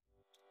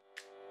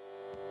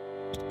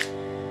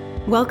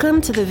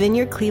Welcome to the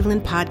Vineyard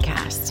Cleveland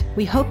podcast.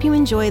 We hope you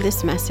enjoy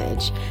this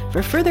message.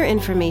 For further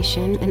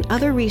information and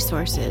other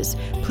resources,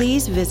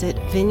 please visit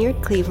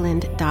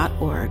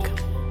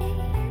vineyardcleveland.org.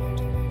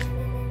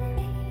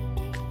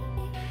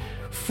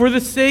 For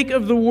the sake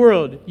of the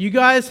world, you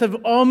guys have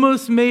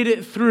almost made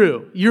it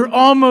through. You're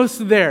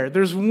almost there.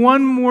 There's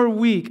one more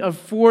week of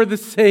For the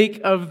Sake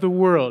of the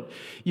World.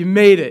 You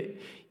made it.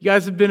 You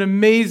guys have been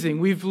amazing.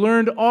 We've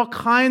learned all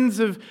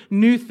kinds of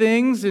new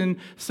things, and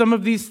some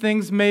of these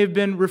things may have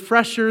been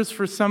refreshers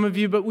for some of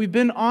you, but we've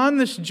been on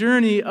this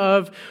journey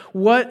of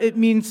what it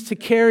means to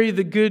carry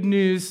the good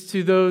news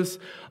to those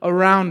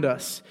around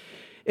us.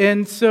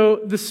 And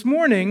so this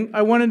morning,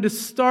 I wanted to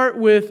start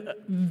with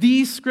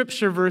the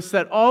scripture verse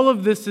that all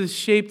of this is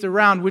shaped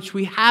around, which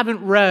we haven't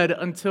read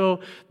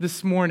until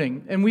this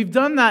morning. And we've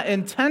done that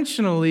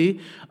intentionally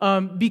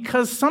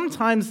because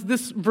sometimes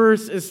this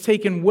verse is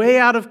taken way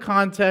out of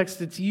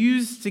context. It's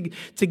used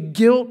to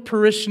guilt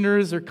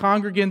parishioners or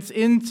congregants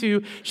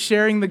into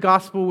sharing the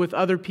gospel with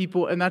other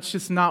people, and that's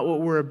just not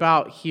what we're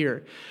about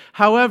here.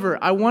 However,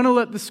 I want to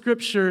let the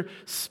scripture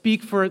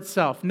speak for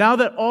itself. Now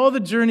that all the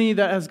journey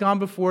that has gone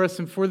before us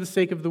and For the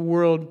Sake of the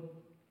World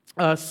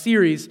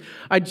series,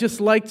 I'd just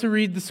like to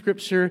read the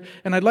scripture,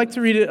 and I'd like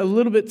to read it a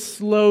little bit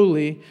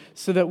slowly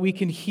so that we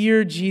can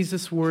hear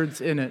Jesus'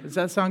 words in it. Does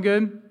that sound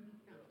good?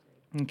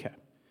 Okay.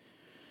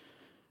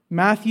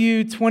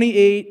 Matthew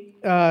 28,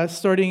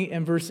 starting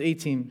in verse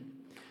 18.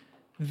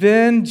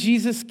 Then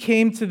Jesus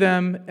came to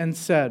them and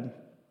said,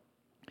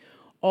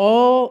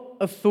 "All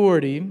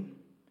authority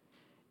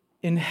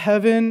in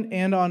heaven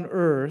and on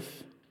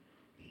earth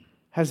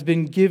has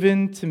been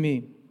given to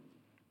me.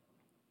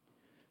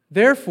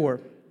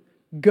 Therefore,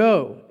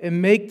 go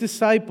and make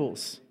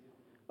disciples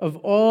of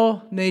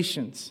all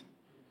nations,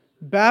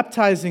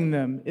 baptizing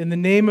them in the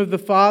name of the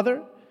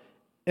Father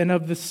and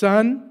of the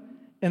Son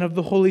and of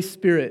the Holy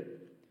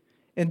Spirit,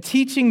 and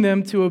teaching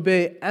them to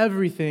obey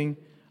everything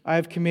I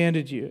have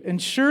commanded you. And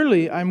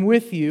surely I'm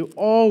with you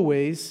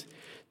always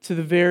to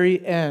the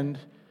very end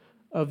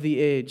of the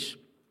age."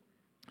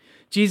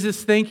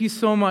 Jesus, thank you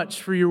so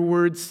much for your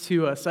words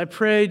to us. I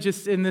pray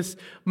just in this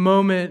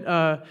moment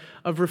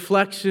of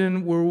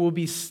reflection where we'll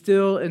be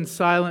still and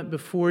silent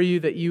before you,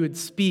 that you would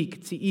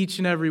speak to each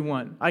and every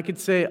one. I could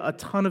say a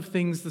ton of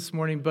things this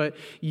morning, but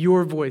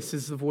your voice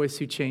is the voice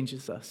who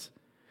changes us.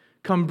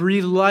 Come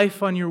breathe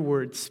life on your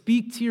word.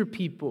 Speak to your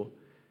people.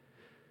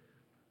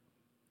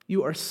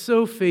 You are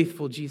so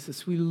faithful,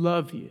 Jesus. We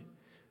love you.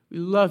 We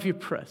love your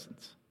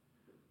presence.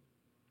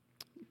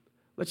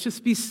 Let's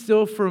just be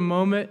still for a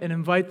moment and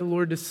invite the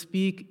Lord to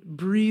speak.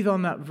 Breathe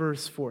on that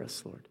verse for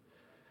us, Lord.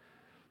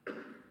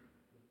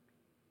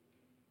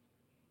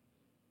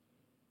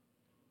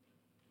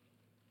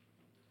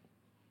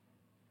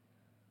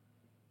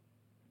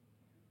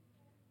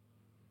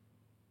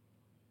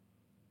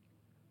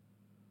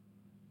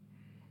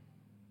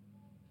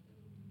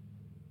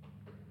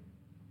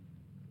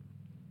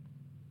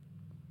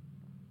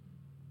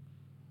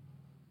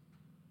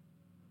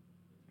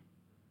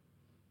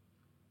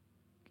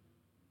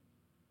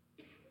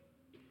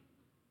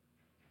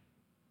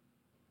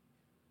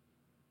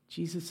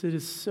 Jesus, it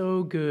is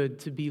so good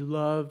to be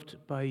loved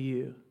by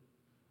you.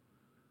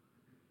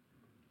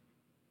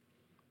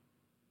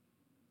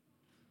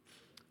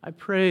 I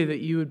pray that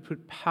you would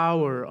put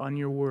power on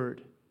your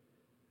word.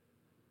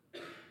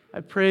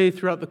 I pray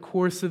throughout the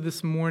course of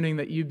this morning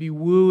that you'd be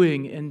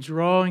wooing and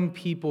drawing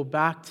people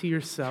back to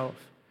yourself.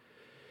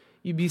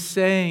 You'd be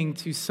saying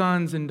to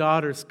sons and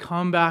daughters,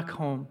 "Come back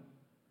home."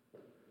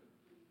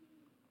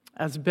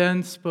 As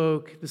Ben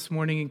spoke this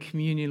morning in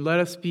communion, let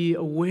us be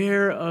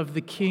aware of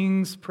the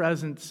King's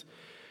presence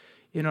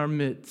in our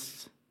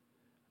midst.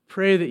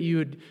 Pray that you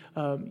would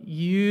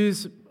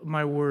use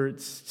my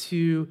words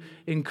to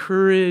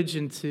encourage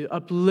and to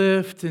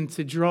uplift and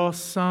to draw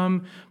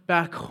some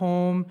back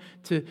home,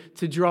 to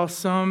draw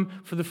some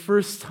for the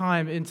first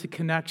time into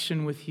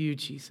connection with you,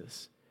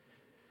 Jesus.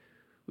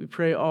 We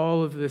pray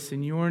all of this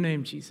in your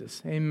name,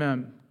 Jesus.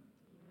 Amen.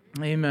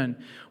 Amen.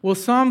 Well,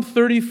 Psalm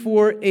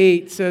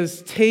 34:8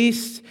 says,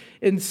 "Taste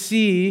and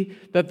see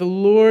that the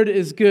Lord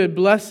is good.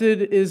 Blessed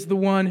is the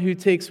one who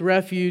takes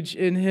refuge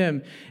in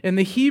him." And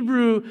the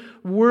Hebrew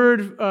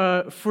word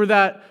for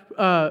that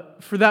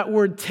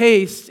word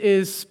taste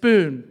is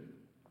spoon.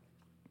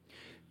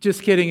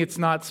 Just kidding, it's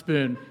not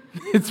spoon.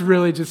 It's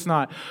really just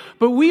not.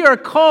 But we are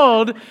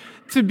called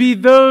to be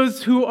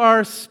those who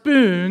are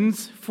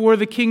spoons for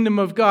the kingdom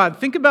of God.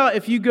 Think about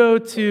if you go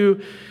to,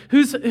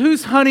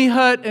 who's Honey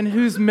Hut and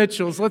who's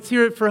Mitchell's? Let's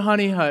hear it for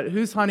Honey Hut.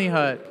 Who's Honey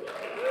Hut?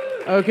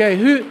 Okay,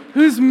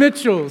 who's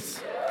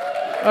Mitchell's?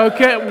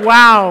 Okay,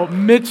 wow,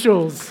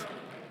 Mitchell's.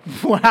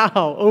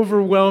 Wow,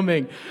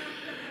 overwhelming.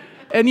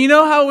 And you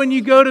know how when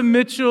you go to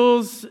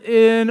Mitchell's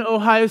in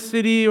Ohio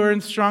City or in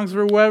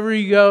Strongsville, wherever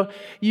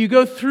you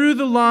go through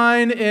the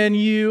line and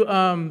you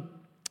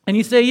And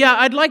you say, yeah,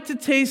 I'd like to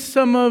taste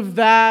some of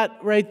that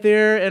right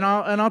there, and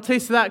I'll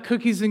taste that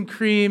cookies and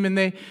cream, and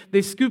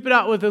they scoop it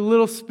out with a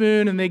little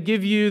spoon, and they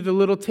give you the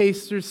little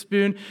taster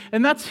spoon,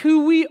 and that's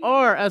who we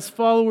are as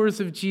followers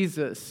of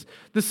Jesus.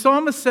 The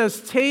psalmist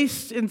says,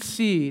 taste and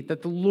see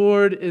that the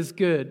Lord is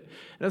good.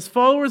 And as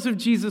followers of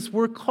Jesus,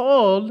 we're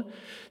called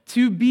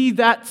to be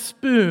that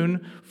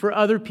spoon for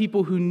other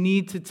people who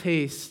need to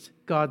taste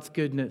God's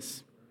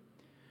goodness.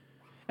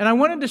 And I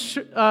wanted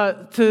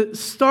to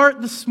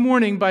start this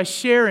morning by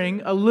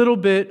sharing a little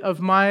bit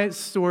of my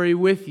story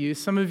with you.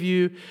 Some of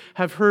you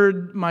have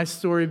heard my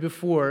story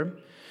before.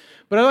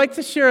 But I'd like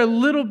to share a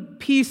little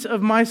piece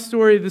of my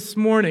story this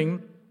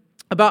morning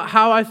about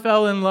how I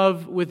fell in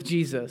love with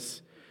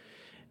Jesus.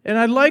 And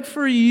I'd like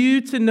for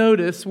you to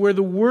notice where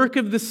the work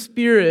of the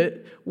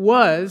Spirit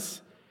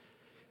was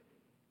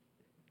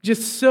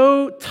just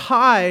so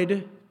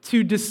tied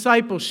to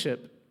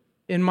discipleship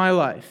in my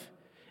life.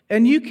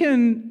 And you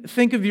can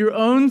think of your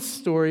own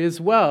story as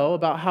well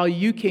about how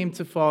you came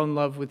to fall in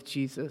love with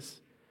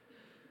Jesus.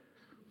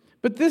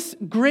 But this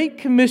great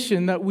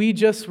commission that we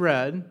just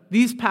read,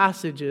 these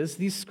passages,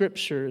 these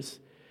scriptures,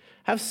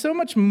 have so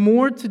much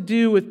more to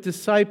do with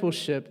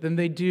discipleship than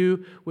they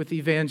do with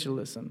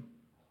evangelism.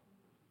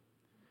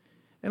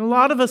 And a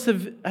lot of us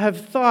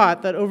have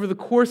thought that over the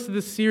course of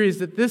this series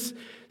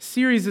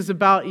is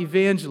about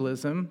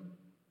evangelism.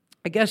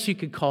 I guess you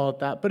could call it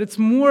that, but it's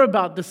more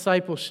about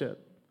discipleship.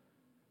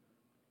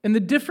 And the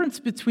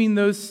difference between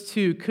those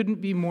two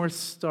couldn't be more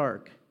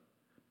stark.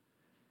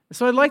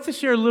 So I'd like to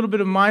share a little bit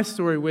of my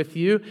story with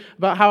you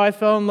about how I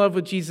fell in love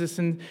with Jesus,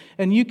 and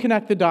you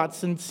connect the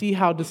dots and see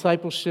how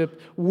discipleship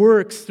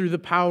works through the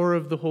power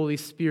of the Holy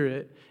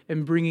Spirit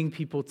and bringing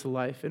people to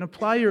life. And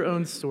apply your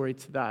own story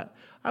to that.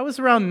 I was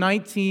around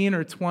 19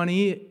 or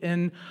 20,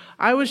 and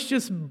I was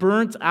just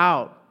burnt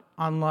out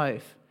on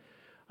life.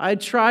 I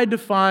tried to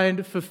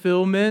find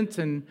fulfillment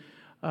and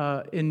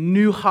in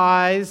new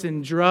highs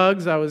and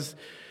drugs.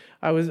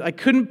 I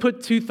couldn't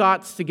put two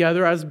thoughts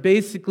together. I was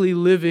basically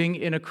living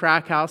in a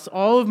crack house.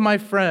 All of my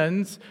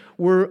friends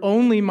were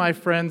only my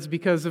friends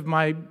because of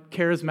my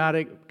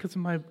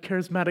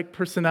charismatic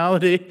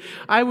personality.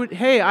 I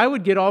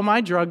would get all my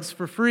drugs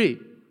for free.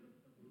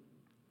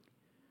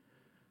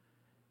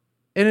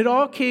 And it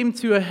all came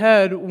to a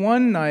head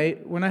one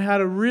night when I had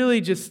a really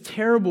just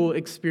terrible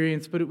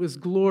experience, but it was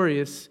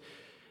glorious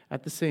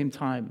at the same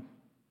time.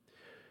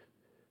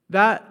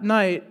 That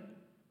night,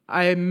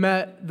 I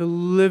met the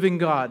living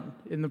God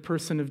in the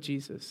person of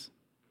Jesus.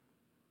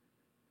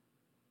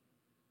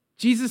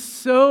 Jesus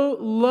so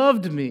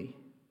loved me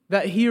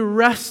that he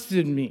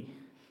arrested me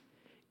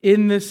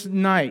in this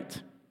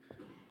night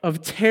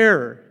of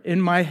terror in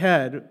my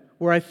head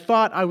where I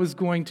thought I was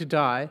going to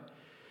die,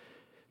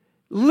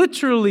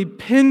 literally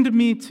pinned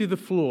me to the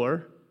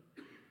floor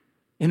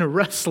in a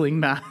wrestling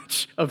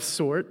match of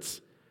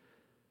sorts.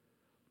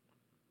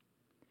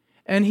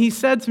 And he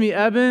said to me,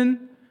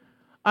 Eben,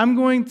 I'm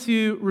going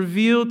to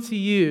reveal to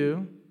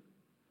you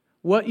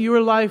what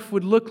your life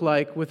would look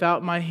like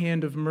without my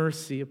hand of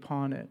mercy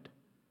upon it.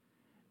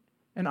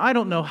 And I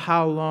don't know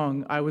how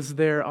long I was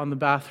there on the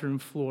bathroom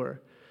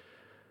floor.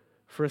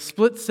 For a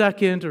split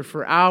second or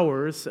for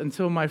hours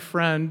until my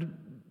friend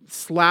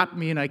slapped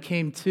me and I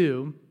came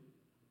to.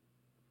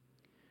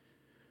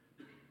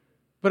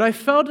 But I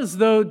felt as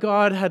though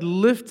God had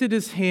lifted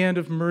his hand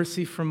of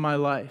mercy from my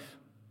life.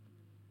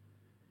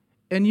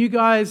 And you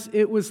guys,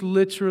 it was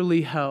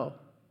literally hell.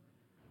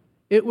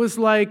 It was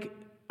like,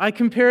 I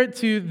compare it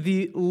to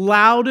the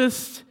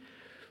loudest,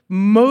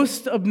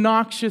 most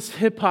obnoxious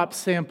hip-hop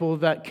sample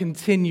that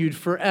continued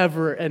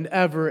forever and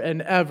ever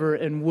and ever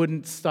and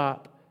wouldn't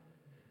stop.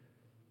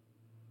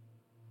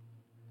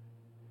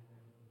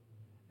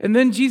 And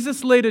then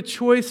Jesus laid a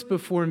choice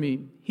before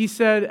me. He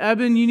said,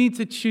 Eben, you need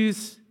to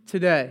choose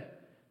today.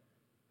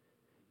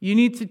 You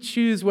need to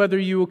choose whether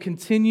you will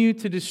continue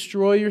to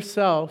destroy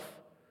yourself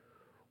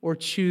or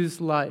choose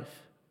life.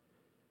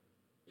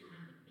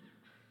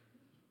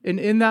 And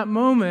in that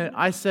moment,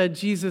 I said,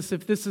 Jesus,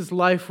 if this is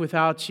life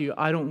without you,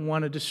 I don't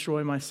want to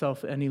destroy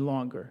myself any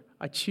longer.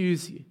 I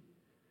choose you.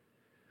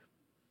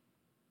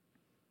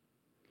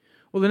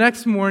 Well, the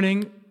next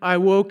morning, I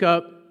woke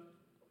up,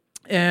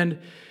 and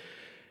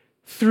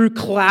through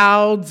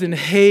clouds and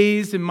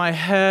haze in my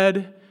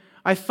head,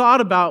 I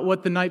thought about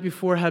what the night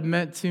before had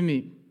meant to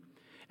me.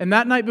 And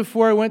that night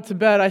before I went to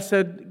bed, I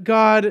said,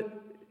 God,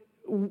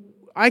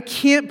 I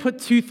can't put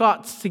two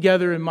thoughts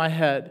together in my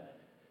head.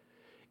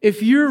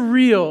 If you're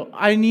real,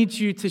 I need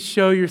you to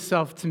show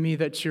yourself to me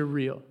that you're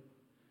real.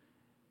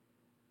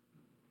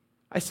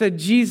 I said,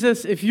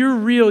 Jesus, if you're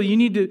real, you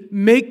need to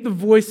make the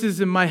voices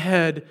in my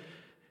head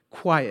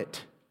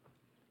quiet.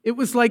 It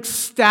was like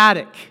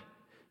static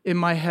in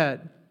my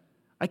head.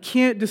 I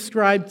can't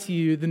describe to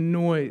you the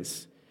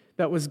noise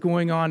that was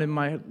going on in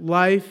my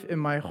life, in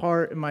my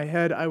heart, in my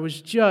head. I was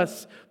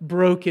just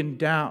broken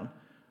down.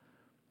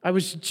 I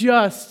was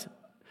just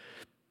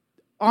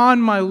on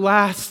my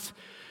last...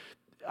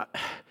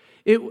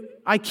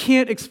 I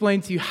can't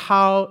explain to you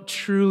how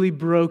truly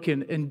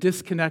broken and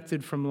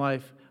disconnected from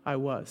life I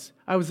was.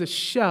 I was a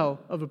shell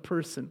of a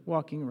person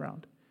walking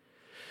around.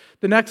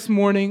 The next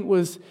morning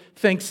was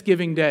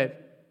Thanksgiving Day.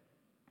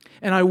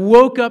 And I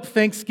woke up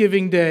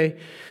Thanksgiving Day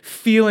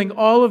feeling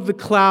all of the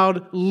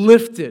cloud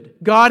lifted.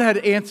 God had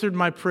answered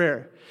my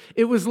prayer.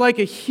 It was like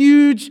a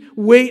huge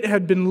weight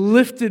had been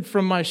lifted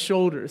from my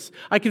shoulders.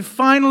 I could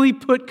finally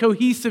put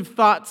cohesive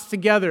thoughts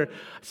together.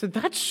 I said,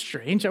 that's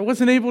strange. I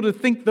wasn't able to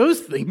think those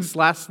things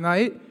last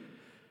night.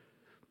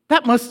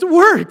 That must have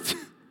worked.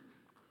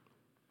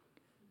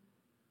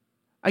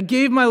 I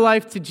gave my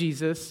life to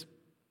Jesus,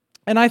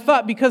 and I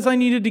thought because I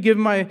gave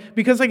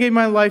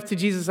my life to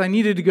Jesus, I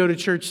needed to go to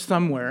church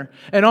somewhere.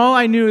 And all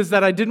I knew is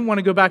that I didn't want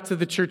to go back to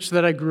the church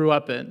that I grew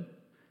up in.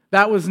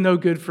 That was no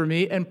good for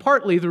me, and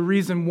partly the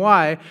reason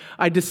why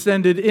I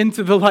descended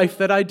into the life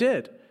that I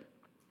did.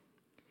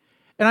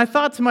 And I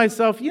thought to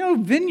myself,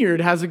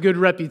 Vineyard has a good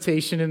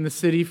reputation in the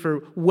city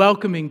for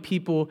welcoming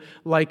people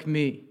like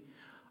me.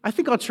 I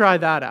think I'll try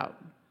that out.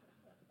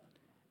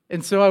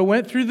 And so I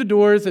went through the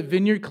doors at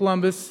Vineyard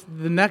Columbus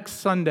the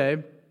next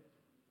Sunday,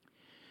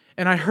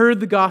 and I heard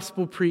the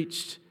gospel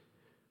preached.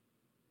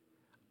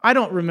 I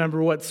don't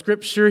remember what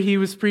scripture he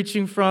was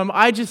preaching from.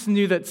 I just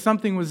knew that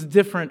something was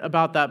different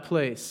about that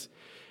place.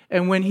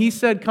 And when he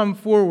said, come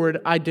forward,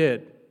 I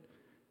did.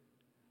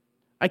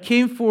 I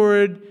came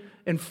forward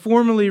and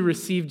formally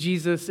received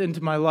Jesus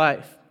into my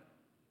life.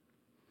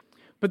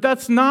 But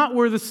that's not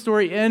where the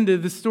story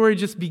ended. The story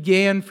just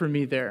began for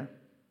me there.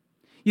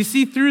 You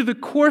see, through the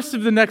course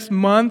of the next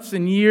months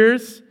and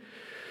years,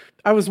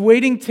 I was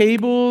waiting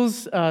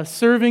tables,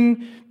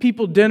 serving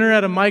people dinner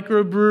at a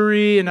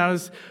microbrewery, and I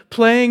was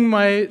playing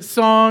my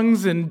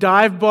songs in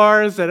dive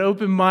bars at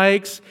open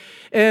mics.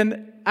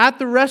 And at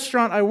the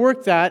restaurant I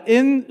worked at,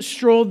 in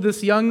strolled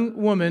this young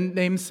woman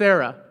named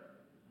Sarah.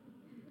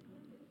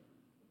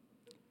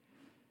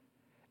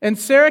 And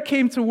Sarah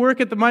came to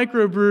work at the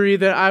microbrewery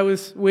that I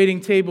was waiting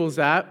tables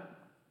at.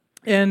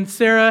 And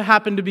Sarah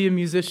happened to be a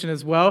musician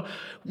as well.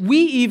 We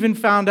even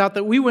found out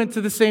that we went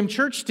to the same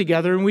church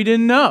together and we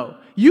didn't know.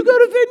 You go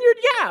to Vineyard?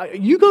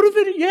 Yeah. You go to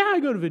Vineyard? Yeah, I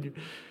go to Vineyard.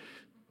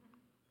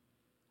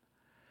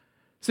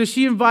 So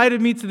she invited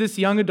me to this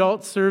young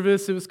adult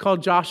service. It was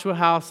called Joshua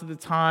House at the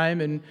time,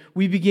 and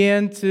we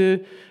began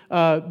to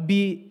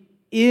be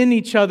in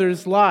each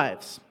other's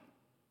lives.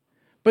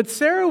 But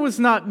Sarah was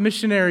not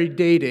missionary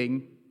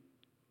dating,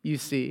 you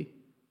see.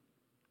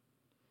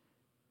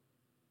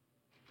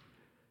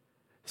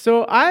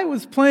 So I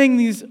was playing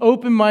these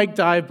open mic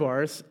dive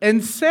bars,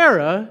 and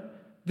Sarah,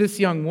 this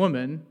young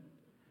woman,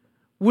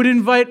 would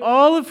invite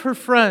all of her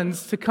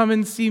friends to come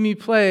and see me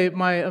play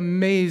my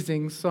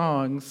amazing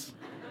songs.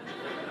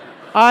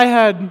 I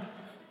had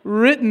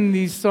written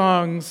these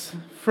songs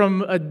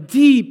from a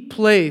deep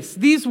place.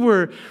 These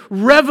were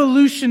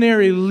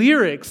revolutionary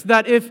lyrics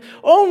that if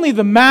only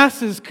the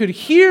masses could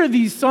hear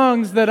these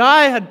songs that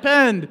I had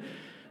penned,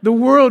 the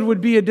world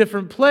would be a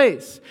different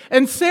place.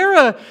 And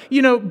Sarah,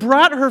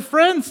 brought her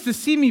friends to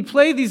see me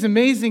play these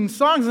amazing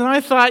songs, and I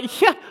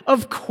thought, yeah,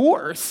 of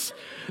course.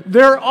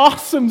 They're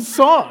awesome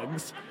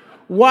songs.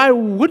 Why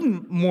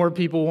wouldn't more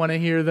people want to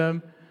hear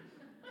them?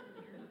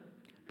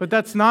 But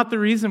that's not the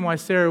reason why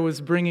Sarah was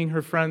bringing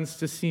her friends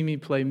to see me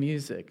play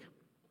music.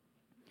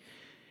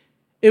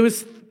 It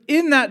was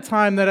in that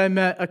time that I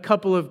met a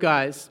couple of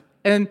guys,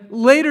 and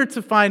later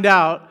to find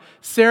out,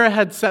 Sarah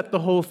had set the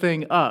whole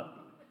thing up.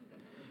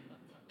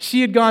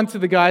 She had gone to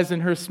the guys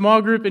in her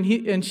small group,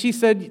 and she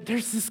said,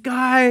 there's this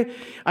guy,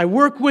 I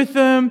work with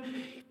him,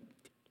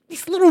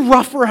 he's a little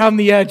rough around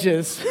the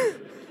edges,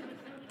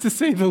 to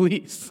say the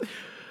least.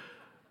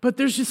 But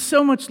there's just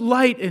so much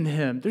light in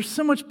him. There's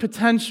so much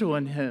potential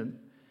in him.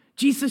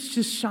 Jesus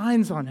just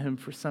shines on him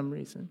for some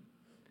reason.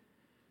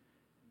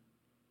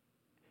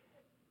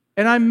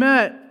 And I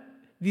met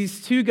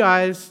these two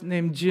guys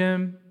named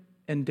Jim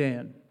and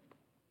Dan.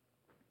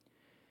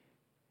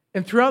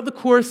 And throughout the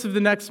course of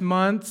the next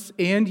months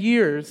and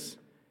years,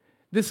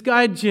 this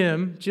guy,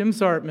 Jim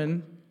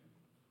Zartman,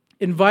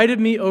 invited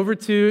me over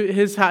to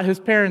his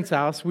parents'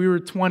 house. We were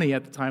 20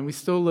 at the time. We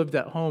still lived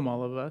at home,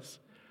 all of us.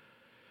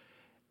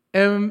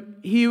 And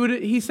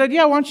he said,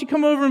 yeah, why don't you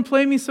come over and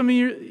play me some of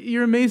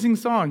your amazing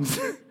songs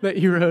that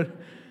you wrote?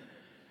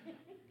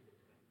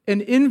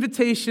 And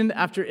invitation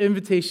after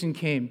invitation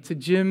came to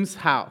Jim's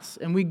house.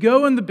 And we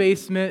go in the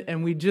basement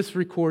and we just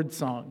record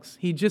songs.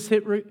 He just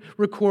hit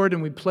record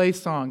and we play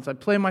songs. I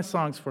play my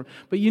songs for him.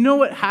 But you know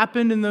what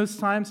happened in those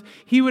times?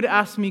 He would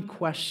ask me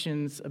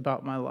questions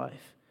about my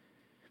life.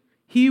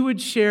 He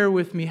would share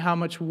with me how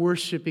much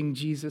worshiping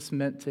Jesus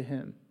meant to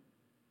him.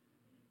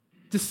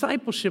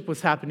 Discipleship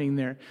was happening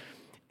there.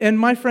 And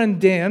my friend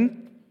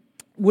Dan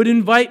would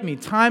invite me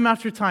time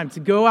after time to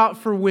go out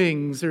for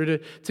wings or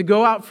to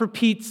go out for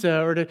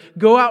pizza or to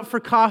go out for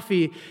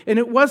coffee. And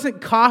it wasn't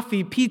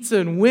coffee, pizza,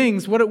 and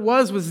wings. What it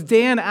was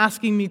Dan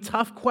asking me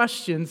tough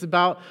questions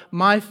about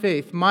my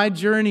faith, my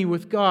journey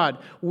with God,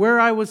 where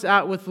I was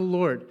at with the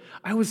Lord.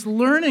 I was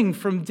learning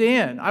from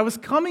Dan. I was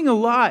coming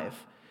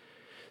alive.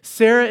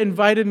 Sarah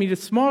invited me to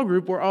small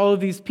group where all of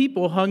these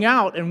people hung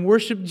out and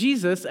worshiped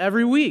Jesus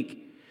every week.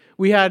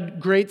 We had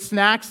great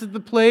snacks at the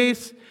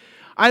place.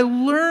 I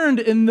learned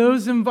in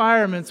those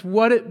environments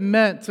what it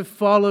meant to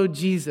follow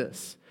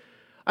Jesus.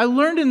 I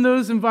learned in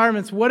those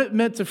environments what it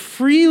meant to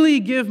freely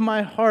give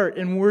my heart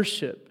in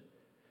worship.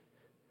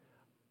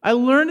 I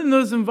learned in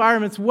those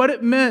environments what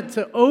it meant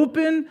to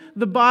open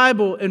the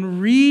Bible and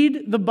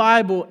read the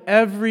Bible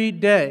every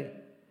day.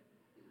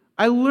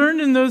 I learned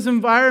in those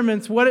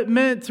environments what it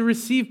meant to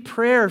receive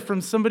prayer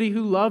from somebody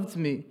who loved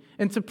me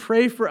and to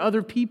pray for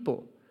other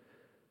people.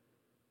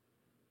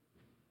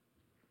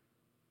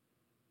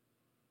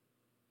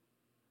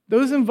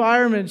 Those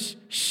environments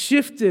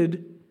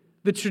shifted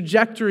the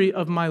trajectory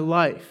of my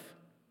life.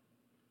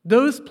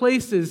 Those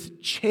places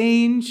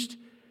changed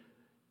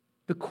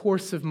the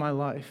course of my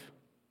life.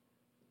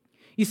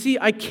 You see,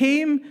 I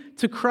came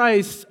to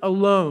Christ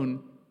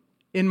alone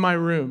in my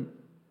room.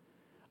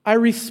 I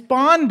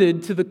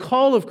responded to the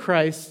call of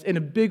Christ in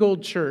a big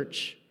old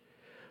church,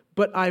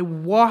 but I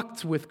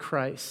walked with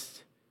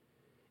Christ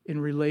in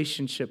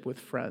relationship with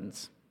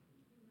friends.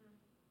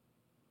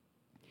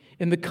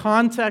 In the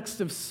context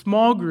of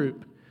small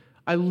group,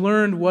 I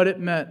learned what it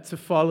meant to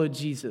follow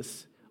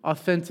Jesus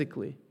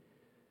authentically.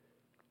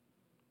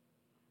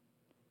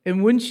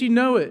 And wouldn't you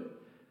know it,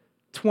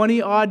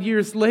 20 odd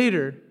years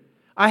later,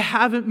 I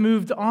haven't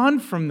moved on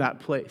from that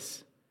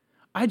place.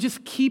 I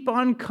just keep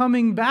on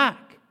coming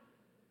back.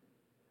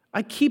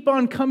 I keep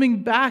on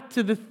coming back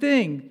to the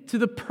thing, to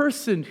the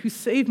person who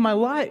saved my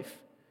life.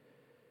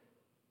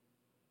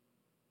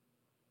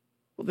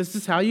 Well, this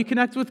is how you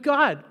connect with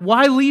God.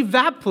 Why leave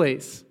that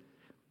place?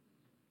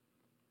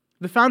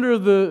 The founder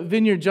of the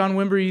Vineyard, John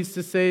Wimber, used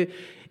to say,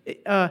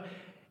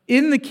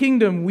 in the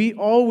kingdom, we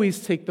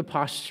always take the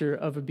posture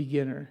of a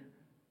beginner.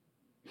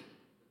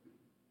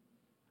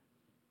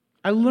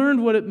 I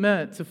learned what it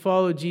meant to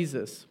follow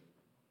Jesus.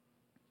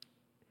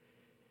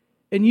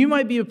 And you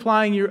might be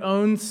applying your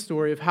own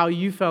story of how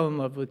you fell in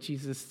love with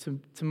Jesus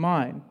to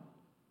mine.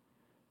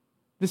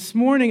 This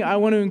morning, I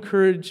want to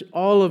encourage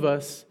all of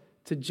us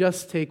to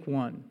just take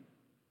one.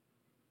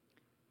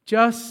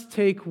 Just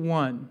take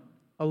one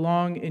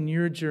along in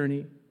your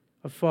journey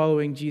of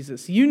following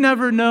Jesus. You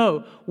never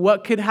know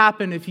what could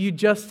happen if you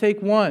just take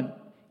one.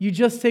 You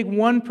just take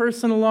one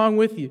person along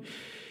with you.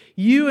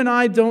 You and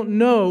I don't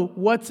know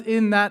what's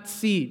in that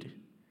seed.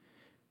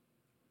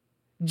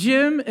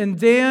 Jim and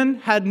Dan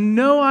had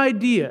no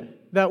idea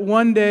that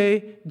one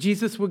day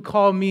Jesus would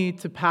call me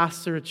to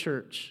pastor a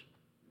church.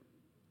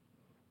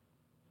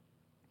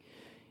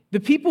 The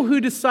people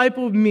who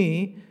discipled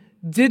me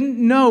didn't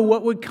know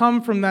what would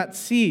come from that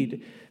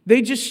seed.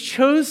 They just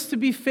chose to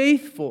be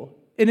faithful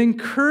and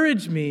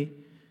encourage me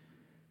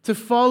to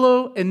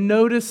follow and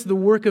notice the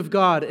work of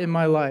God in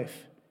my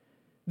life.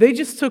 They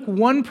just took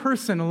one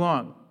person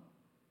along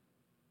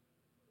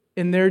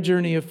in their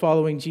journey of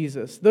following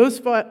Jesus. Those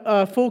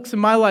folks in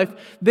my life,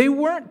 they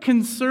weren't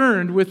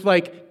concerned with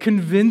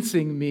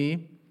convincing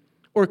me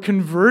or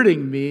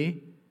converting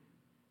me.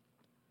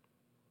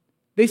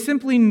 They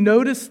simply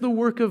noticed the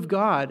work of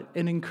God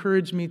and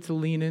encouraged me to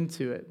lean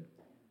into it.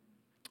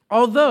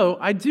 Although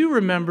I do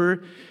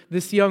remember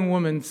this young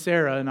woman,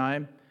 Sarah, and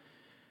I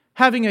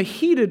having a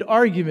heated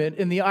argument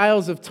in the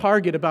aisles of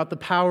Target about the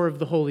power of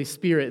the Holy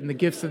Spirit and the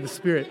gifts of the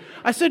Spirit.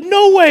 I said,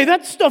 "No way,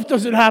 that stuff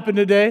doesn't happen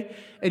today."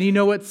 And you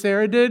know what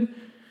Sarah did?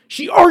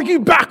 She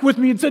argued back with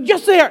me and said,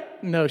 "Yes, they are."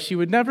 No, she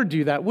would never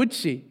do that, would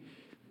she?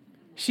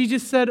 She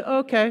just said,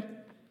 "Okay,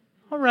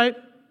 all right."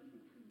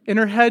 In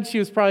her head, she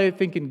was probably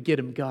thinking, "Get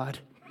him, God."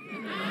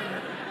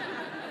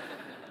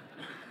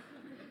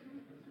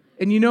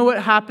 And you know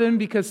what happened?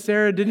 Because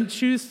Sarah didn't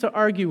choose to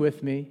argue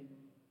with me,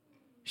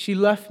 she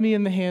left me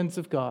in the hands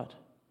of God.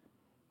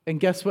 And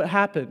guess what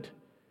happened?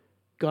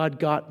 God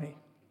got me.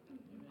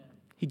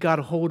 He got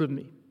a hold of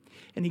me.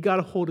 And He got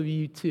a hold of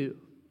you too.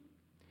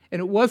 And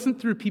it wasn't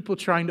through people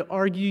trying to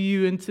argue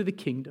you into the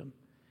kingdom.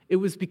 It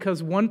was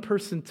because one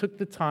person took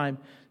the time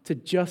to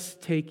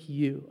just take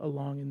you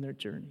along in their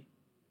journey.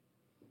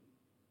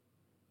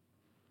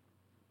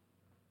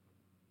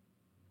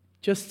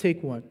 Just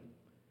take one.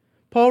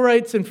 Paul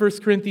writes in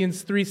 1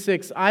 Corinthians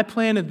 3:6, "I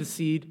planted the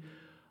seed,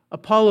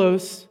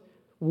 Apollos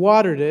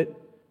watered it,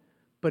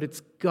 but it's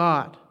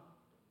God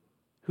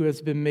who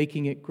has been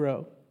making it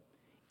grow."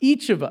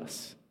 Each of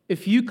us,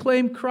 if you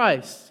claim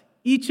Christ,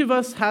 each of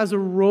us has a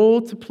role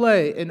to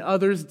play in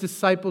others'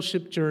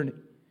 discipleship journey.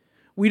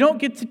 We don't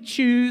get to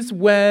choose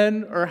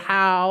when or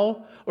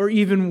how or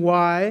even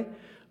why,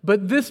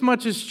 but this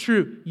much is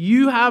true.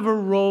 You have a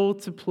role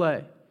to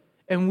play,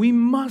 and we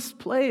must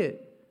play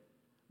it.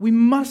 We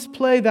must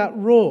play that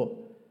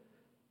role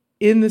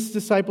in this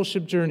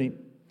discipleship journey.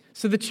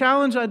 So the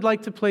challenge I'd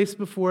like to place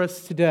before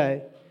us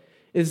today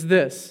is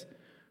this: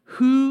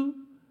 who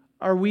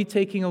are we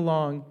taking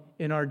along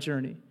in our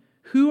journey?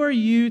 Who are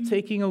you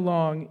taking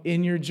along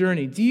in your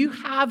journey? Do you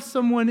have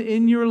someone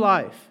in your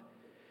life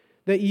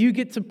that you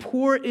get to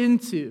pour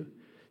into,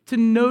 to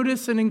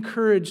notice and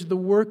encourage the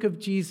work of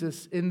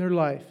Jesus in their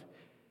life?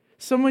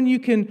 Someone you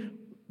can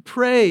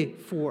pray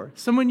for,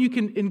 someone you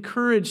can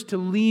encourage to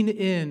lean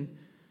in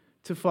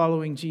to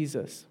following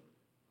Jesus.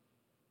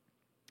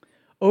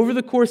 Over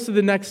the course of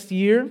the next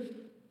year,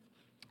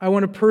 I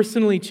want to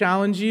personally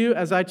challenge you,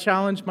 as I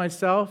challenge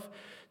myself,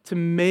 to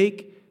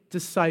make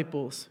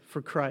disciples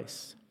for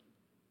Christ.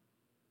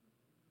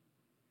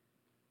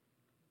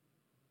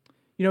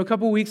 You know, a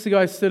couple weeks ago,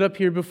 I stood up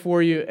here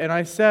before you, and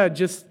I said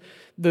just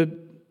the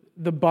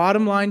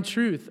bottom line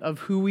truth of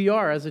who we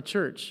are as a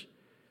church.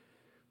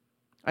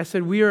 I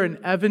said we are an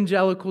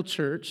evangelical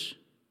church,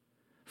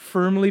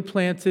 firmly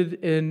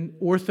planted in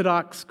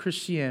Orthodox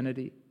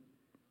Christianity.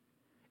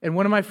 And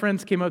one of my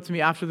friends came up to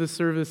me after the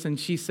service and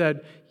she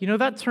said, you know,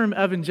 that term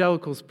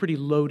evangelical is pretty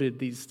loaded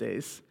these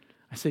days.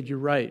 I said, you're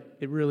right,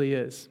 it really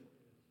is.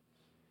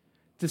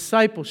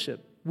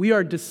 Discipleship. We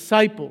are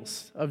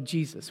disciples of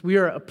Jesus. We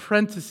are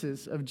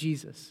apprentices of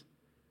Jesus.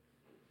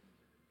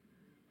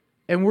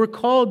 And we're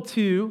called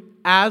to,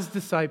 as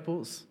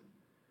disciples,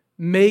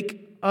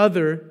 make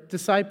other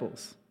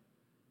disciples.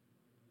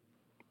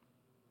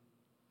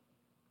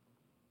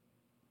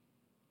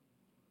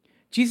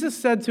 Jesus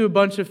said to a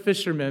bunch of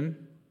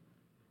fishermen,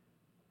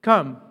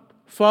 come,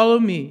 follow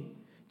me.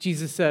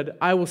 Jesus said,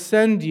 I will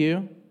send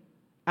you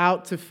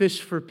out to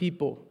fish for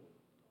people.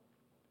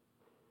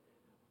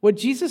 What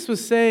Jesus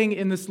was saying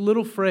in this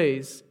little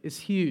phrase is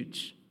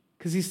huge,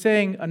 because he's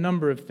saying a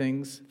number of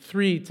things,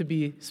 3 to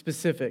be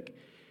specific.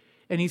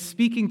 And he's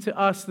speaking to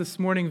us this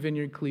morning,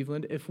 Vineyard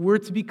Cleveland. If we're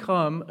to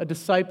become a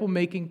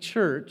disciple-making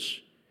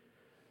church,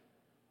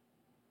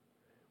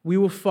 we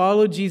will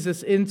follow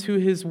Jesus into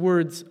his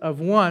words of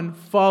 1,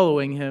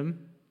 following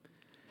him,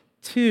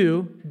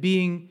 2,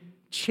 being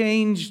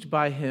changed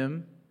by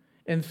him,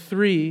 and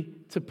 3,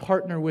 to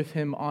partner with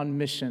him on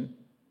mission.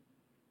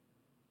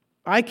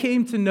 I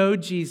came to know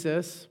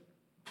Jesus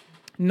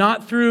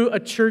not through a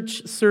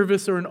church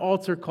service or an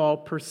altar call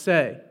per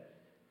se.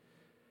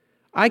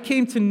 I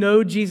came to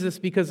know Jesus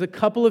because a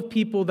couple of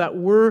people that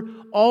were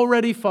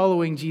already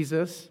following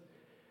Jesus,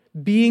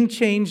 being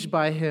changed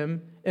by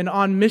him and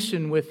on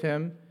mission with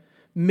him,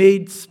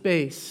 made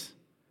space,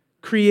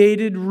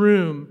 created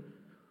room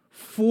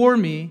for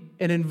me,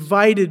 and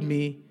invited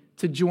me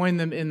to join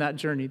them in that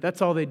journey.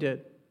 That's all they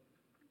did.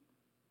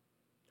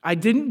 I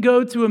didn't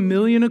go to a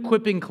million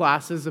equipping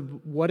classes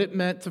of what it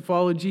meant to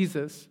follow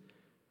Jesus.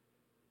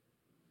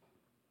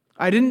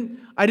 I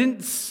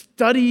didn't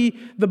study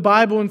the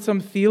Bible in some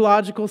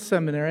theological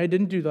seminary. I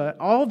didn't do that.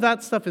 All of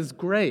that stuff is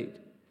great.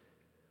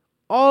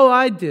 All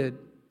I did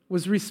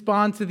was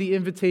respond to the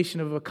invitation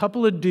of a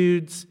couple of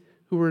dudes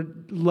who were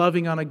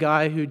loving on a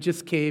guy who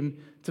just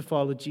came to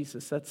follow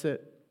Jesus. That's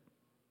it.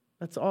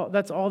 That's all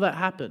that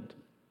happened.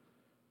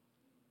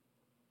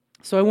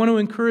 So I want to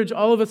encourage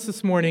all of us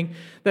this morning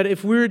that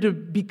if we're to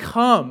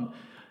become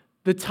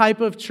the type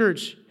of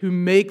church who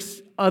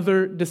makes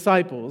other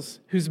disciples,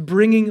 who's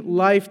bringing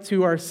life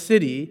to our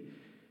city,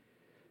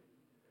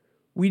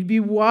 we'd be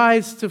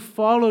wise to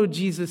follow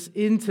Jesus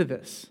into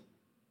this.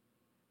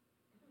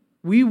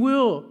 We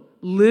will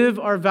live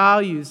our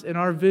values and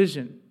our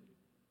vision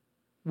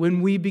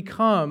when we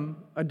become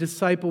a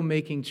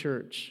disciple-making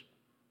church.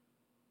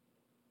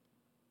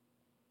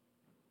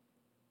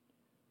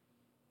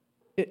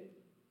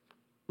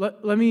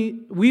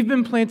 We've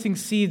been planting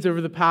seeds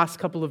over the past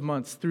couple of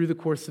months through the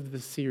course of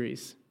this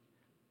series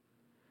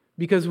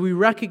because we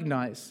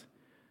recognize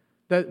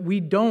that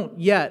we don't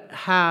yet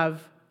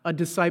have a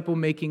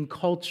disciple-making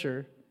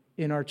culture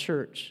in our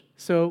church.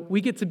 So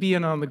we get to be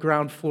in on the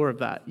ground floor of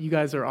that. You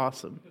guys are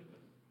awesome.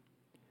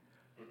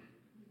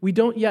 We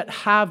don't yet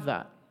have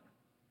that.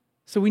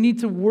 So we need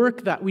to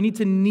work that. We need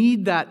to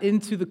knead that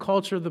into the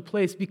culture of the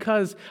place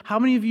because how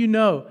many of you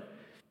know,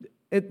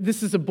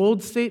 this is a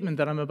bold statement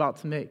that I'm about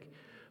to make,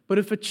 but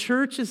if a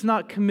church is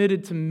not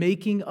committed to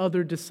making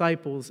other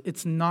disciples,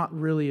 it's not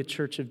really a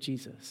church of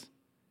Jesus.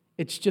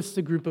 It's just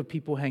a group of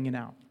people hanging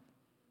out.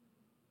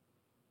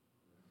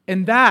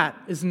 And that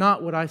is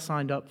not what I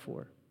signed up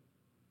for.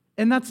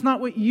 And that's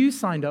not what you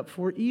signed up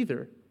for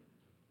either.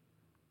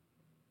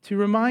 To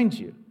remind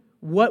you,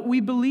 what we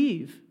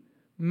believe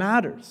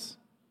matters.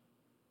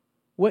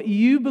 What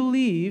you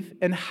believe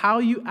and how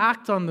you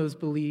act on those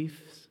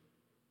beliefs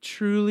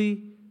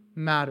truly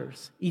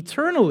matters.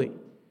 Eternally,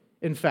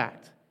 in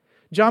fact.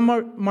 John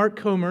Mark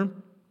Comer,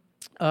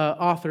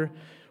 author,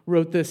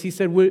 wrote this. He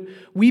said,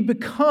 we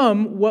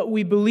become what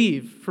we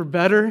believe, for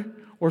better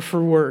or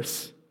for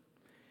worse.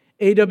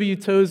 A.W.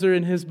 Tozer,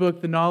 in his book,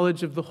 The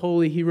Knowledge of the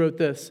Holy, he wrote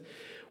this.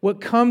 What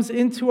comes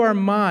into our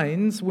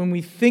minds when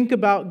we think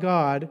about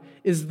God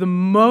is the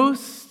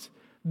most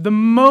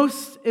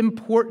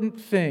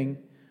important thing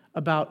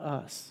about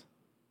us.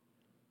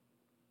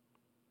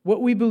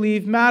 What we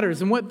believe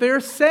matters. And what they're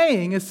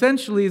saying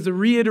essentially is a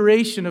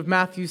reiteration of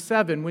Matthew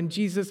 7 when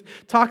Jesus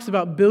talks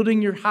about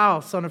building your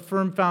house on a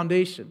firm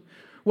foundation.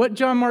 What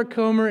John Mark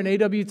Comer and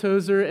A.W.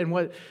 Tozer and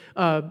what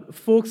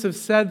folks have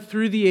said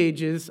through the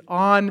ages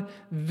on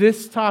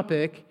this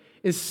topic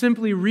is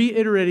simply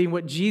reiterating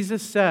what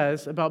Jesus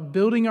says about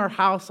building our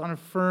house on a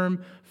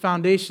firm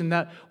foundation,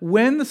 that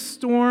when the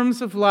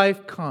storms of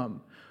life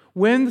come,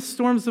 when the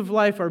storms of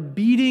life are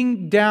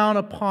beating down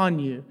upon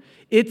you,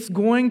 it's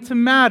going to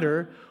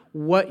matter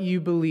what you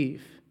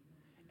believe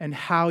and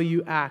how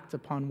you act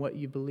upon what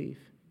you believe.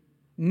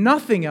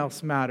 Nothing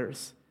else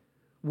matters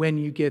when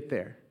you get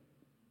there,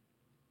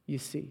 you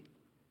see.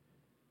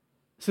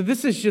 So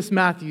this is just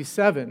Matthew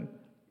 7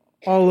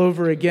 all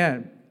over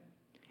again.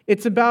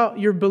 It's about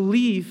your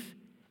belief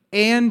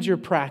and your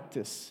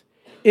practice.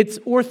 It's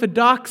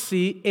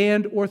orthodoxy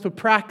and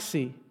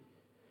orthopraxy.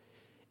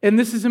 And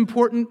this is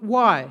important.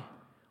 Why?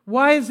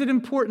 Why is it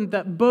important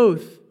that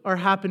both are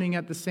happening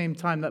at the same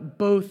time, that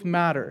both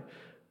matter,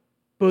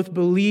 both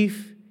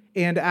belief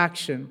and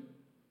action?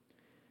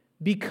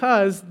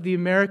 Because the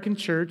American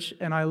church,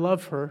 and I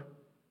love her,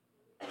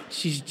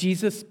 she's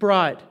Jesus'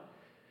 bride.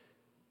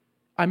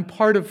 I'm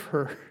part of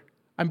her.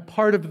 I'm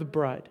part of the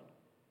bride.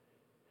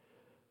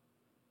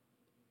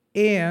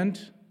 And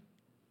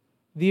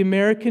the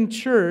American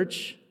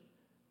church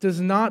does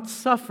not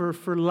suffer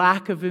for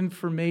lack of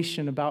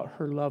information about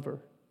her lover.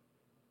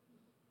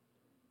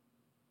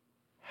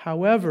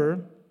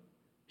 However,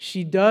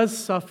 she does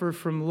suffer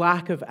from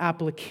lack of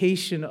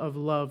application of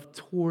love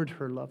toward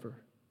her lover.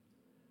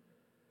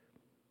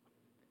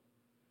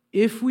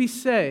 If we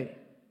say,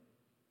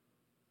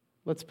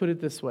 let's put it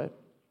this way,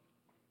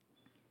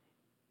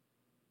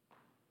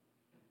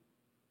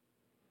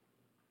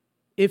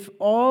 if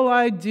all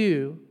I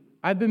do,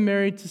 I've been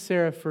married to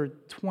Sarah for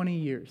 20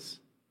 years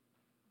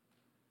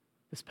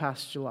this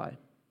past July.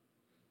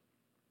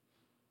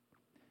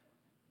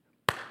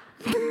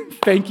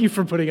 Thank you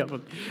for putting up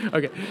with me.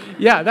 Okay.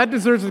 Yeah, that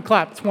deserves a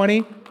clap.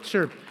 20?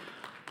 Sure.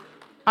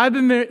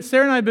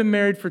 Sarah and I have been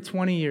married for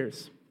 20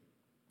 years.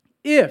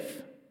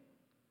 If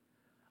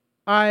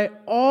I,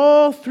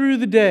 all through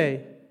the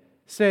day,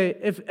 say,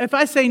 if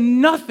I say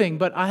nothing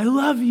but I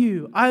love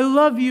you, I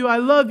love you, I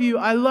love you,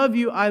 I love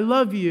you, I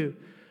love you,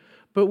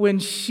 but when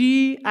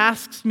she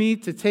asks me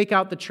to take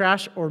out the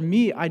trash, or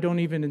me, I don't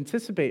even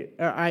anticipate,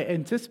 or I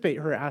anticipate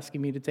her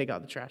asking me to take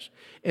out the trash,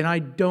 and I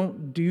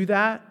don't do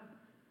that,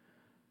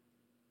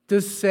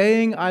 does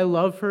saying I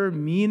love her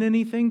mean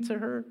anything to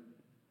her?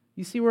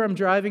 You see where I'm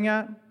driving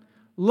at?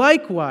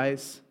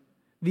 Likewise,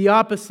 the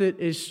opposite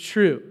is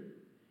true.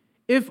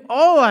 If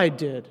all I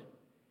did,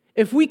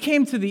 if we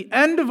came to the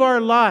end of our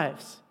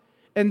lives,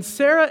 and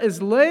Sarah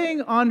is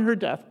laying on her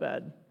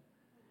deathbed,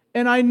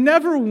 and I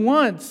never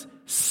once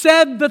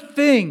said the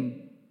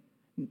thing.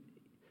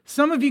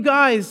 Some of you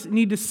guys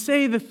need to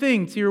say the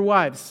thing to your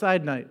wives.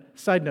 Side note.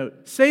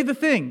 Say the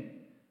thing.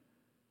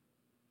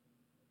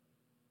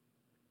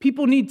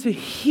 People need to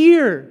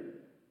hear,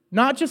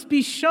 not just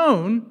be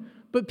shown,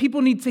 but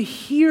people need to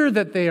hear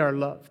that they are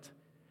loved.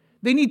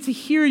 They need to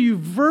hear you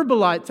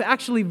verbalize, to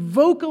actually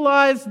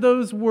vocalize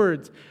those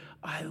words.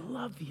 I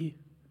love you.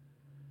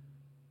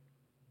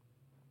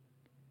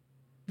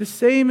 The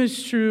same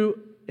is true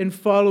in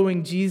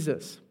following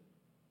Jesus.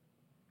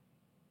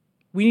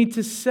 We need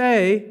to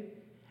say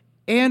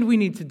and we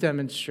need to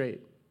demonstrate.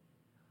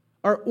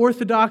 Our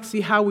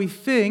orthodoxy, how we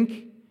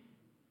think,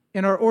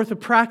 and our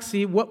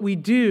orthopraxy, what we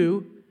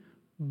do,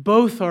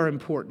 both are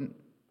important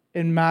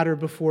and matter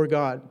before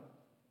God.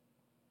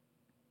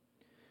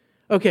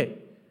 Okay,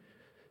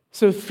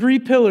 so 3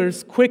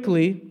 pillars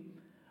quickly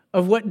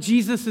of what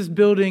Jesus is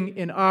building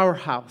in our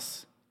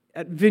house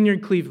at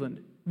Vineyard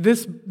Cleveland.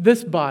 This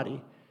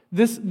body,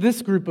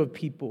 this group of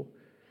people,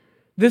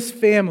 this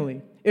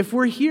family. If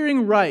we're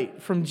hearing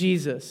right from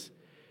Jesus,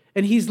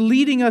 and He's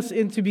leading us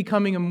into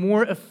becoming a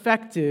more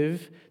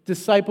effective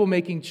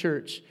disciple-making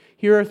church,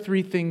 here are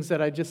 3 things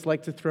that I'd just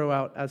like to throw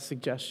out as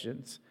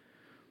suggestions.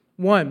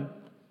 1,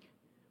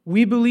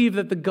 we believe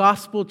that the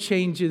gospel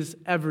changes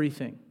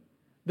everything.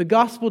 The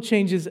gospel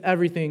changes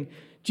everything.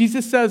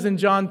 Jesus says in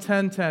John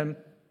 10:10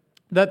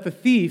 that the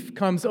thief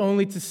comes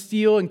only to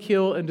steal and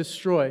kill and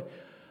destroy.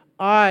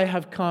 I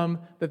have come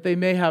that they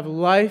may have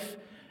life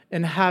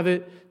and have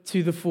it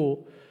to the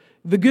full.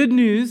 The good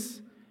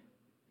news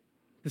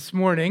this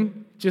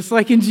morning, just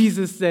like in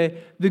Jesus'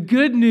 day, the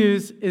good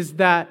news is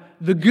that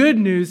the good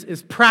news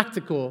is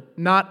practical,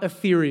 not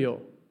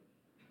ethereal.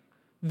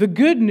 The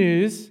good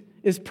news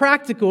is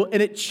practical and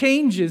it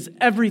changes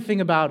everything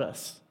about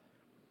us.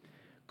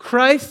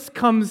 Christ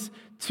comes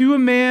to a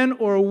man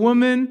or a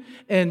woman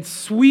and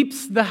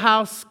sweeps the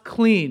house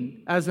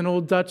clean, as an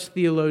old Dutch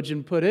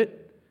theologian put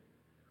it.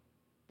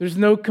 There's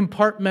no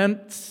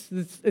compartments.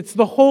 It's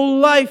the whole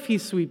life He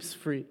sweeps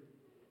free.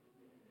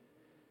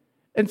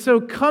 And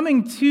so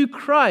coming to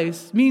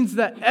Christ means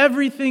that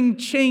everything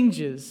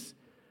changes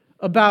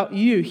about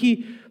you.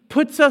 He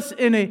puts us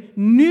in a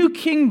new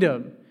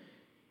kingdom.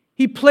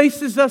 He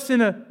places us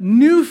in a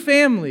new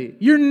family.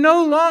 You're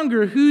no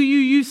longer who you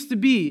used to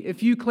be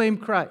if you claim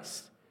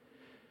Christ.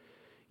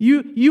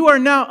 You are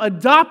now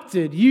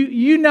adopted.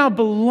 You now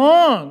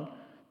belong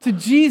to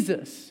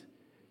Jesus.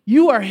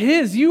 You are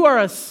His. You are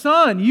a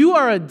son. You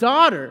are a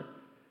daughter.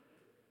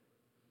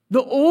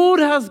 The old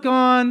has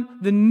gone,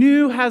 the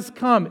new has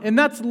come. And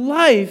that's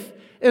life,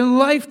 and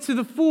life to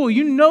the full.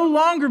 You no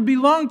longer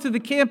belong to the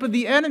camp of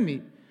the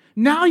enemy.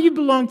 Now you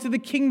belong to the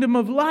kingdom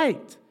of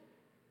light.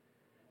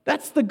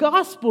 That's the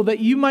gospel, that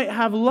you might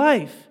have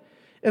life,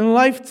 and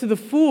life to the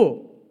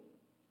full.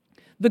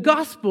 The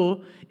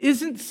gospel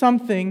isn't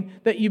something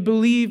that you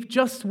believe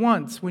just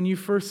once when you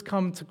first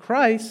come to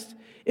Christ.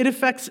 It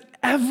affects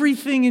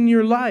everything in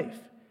your life.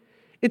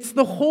 It's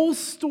the whole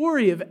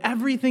story of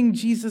everything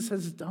Jesus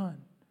has done.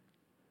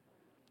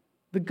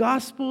 The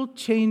gospel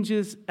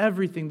changes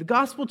everything. The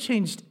gospel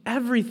changed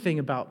everything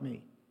about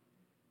me.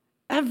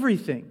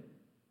 Everything.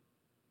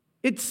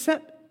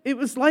 It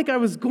was like I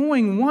was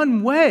going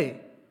one way.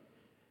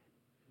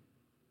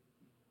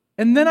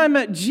 And then I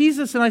met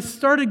Jesus and I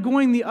started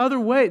going the other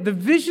way. The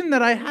vision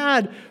that I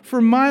had for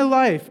my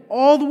life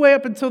all the way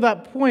up until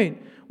that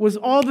point was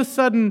all of a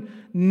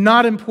sudden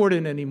not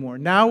important anymore.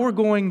 Now we're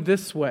going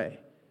this way.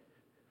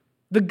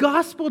 The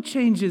gospel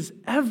changes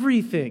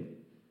everything.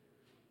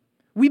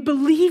 We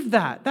believe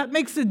that. That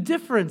makes a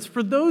difference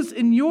for those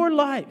in your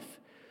life,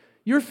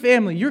 your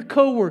family, your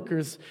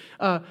coworkers,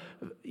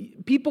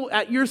 people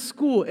at your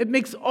school. It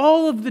makes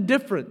all of the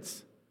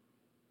difference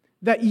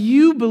that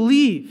you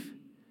believe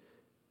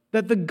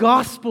that the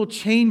gospel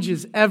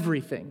changes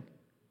everything.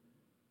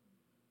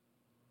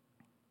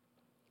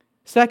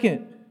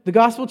 Second, the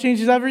gospel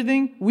changes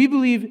everything. We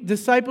believe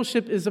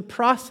discipleship is a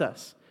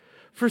process.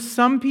 For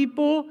some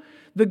people,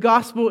 the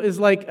gospel is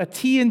like a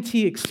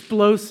TNT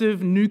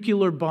explosive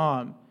nuclear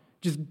bomb.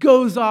 Just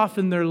goes off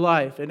in their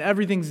life and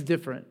everything's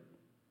different.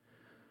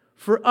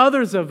 For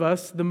others of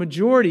us, the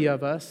majority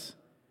of us,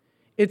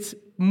 it's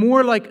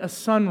more like a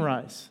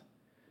sunrise.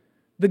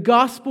 The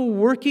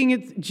gospel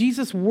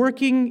Jesus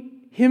working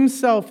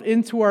himself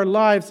into our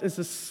lives is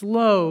a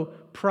slow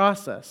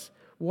process.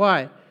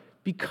 Why?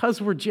 Because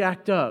we're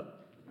jacked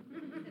up.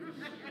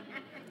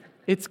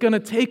 It's going to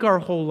take our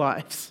whole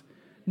lives.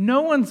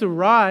 No one's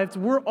arrived.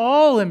 We're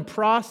all in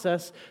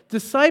process.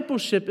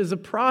 Discipleship is a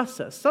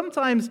process.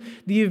 Sometimes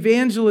the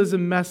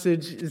evangelism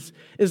message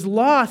is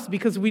lost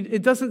because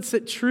it doesn't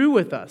sit true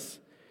with us.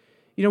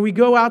 You know, we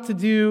go out to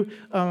do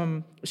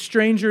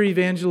stranger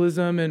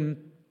evangelism and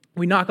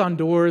we knock on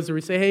doors or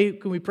we say, hey,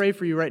 can we pray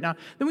for you right now?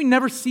 Then we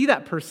never see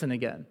that person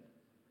again.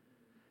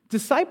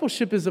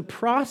 Discipleship is a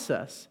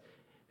process.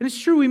 And it's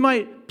true, we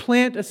might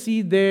plant a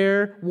seed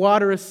there,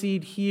 water a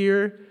seed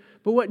here,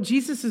 but what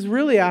Jesus is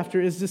really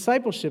after is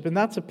discipleship, and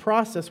that's a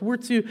process. We're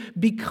to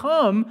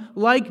become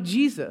like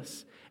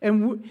Jesus.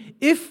 And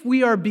if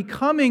we are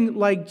becoming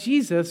like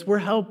Jesus,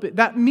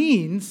 that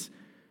means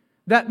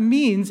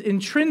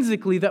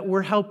intrinsically that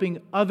we're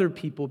helping other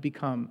people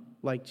become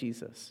like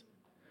Jesus.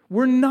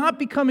 We're not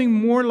becoming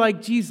more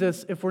like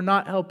Jesus if we're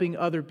not helping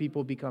other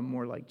people become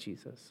more like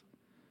Jesus.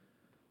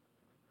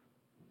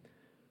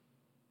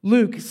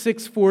 Luke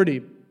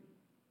 6:40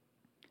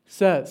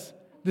 says,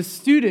 "The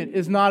student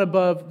is not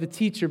above the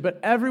teacher, but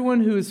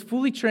everyone who is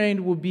fully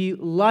trained will be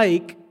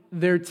like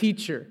their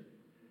teacher."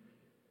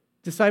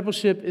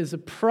 Discipleship is a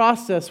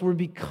process. We're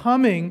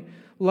becoming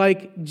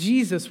like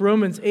Jesus.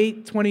 Romans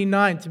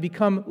 8:29, to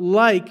become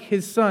like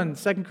his Son.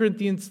 2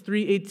 Corinthians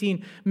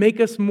 3:18, make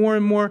us more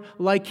and more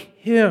like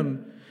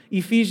him.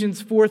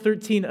 Ephesians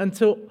 4:13,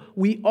 until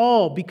we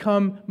all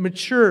become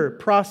mature,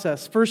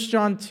 process. 1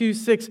 John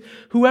 2:6,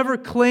 whoever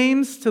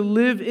claims to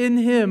live in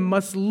him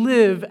must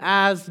live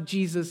as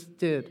Jesus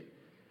did.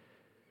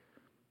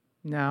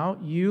 Now,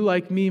 you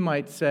like me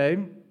might say,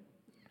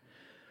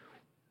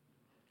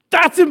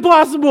 that's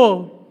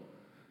impossible!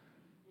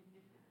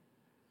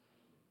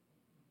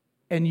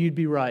 And you'd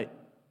be right.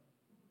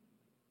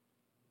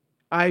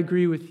 I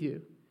agree with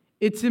you.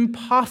 It's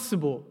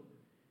impossible.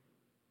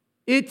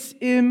 It's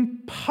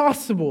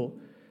impossible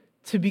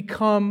to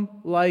become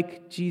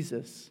like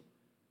Jesus.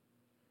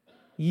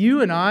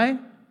 You and I,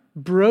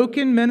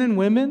 broken men and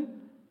women,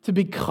 to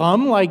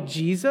become like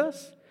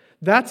Jesus,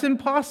 that's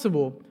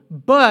impossible.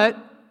 But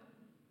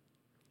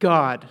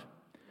God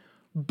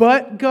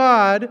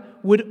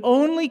would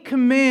only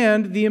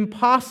command the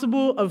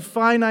impossible of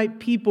finite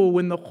people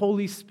when the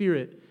Holy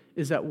Spirit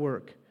is at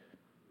work.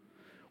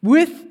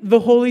 With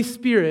the Holy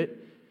Spirit,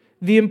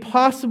 the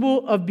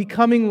impossible of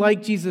becoming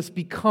like Jesus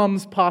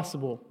becomes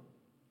possible.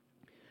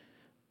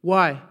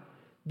 Why?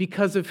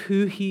 Because of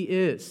who he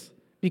is.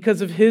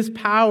 Because of his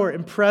power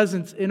and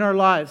presence in our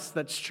lives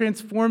that's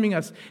transforming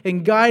us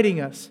and guiding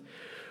us.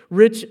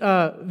 Rich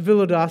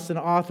Villodas, an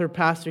author,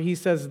 pastor, he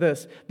says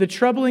this: the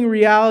troubling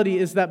reality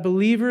is that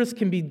believers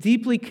can be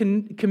deeply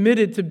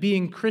committed to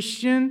being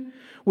Christian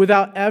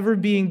without ever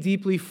being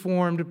deeply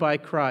formed by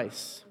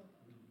Christ.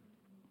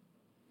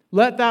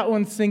 Let that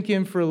one sink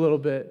in for a little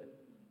bit.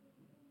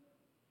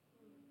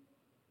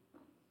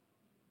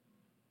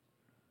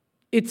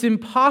 It's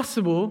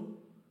impossible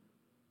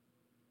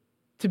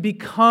to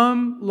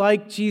become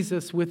like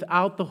Jesus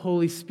without the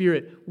Holy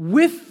Spirit.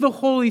 With the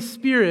Holy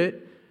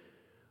Spirit,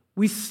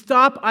 we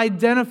stop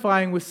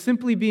identifying with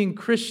simply being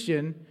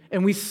Christian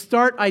and we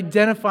start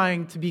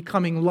identifying to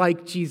becoming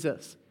like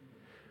Jesus,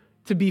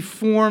 to be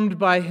formed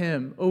by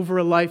him over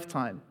a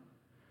lifetime.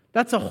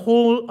 That's a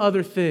whole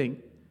other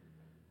thing.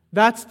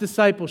 That's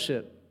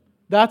discipleship.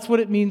 That's what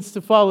it means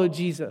to follow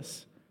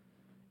Jesus.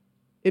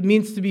 It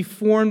means to be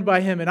formed by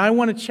him. And I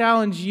want to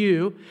challenge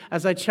you,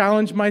 as I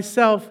challenge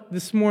myself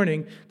this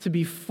morning, to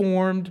be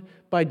formed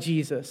by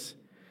Jesus.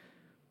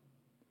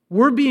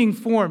 We're being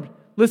formed.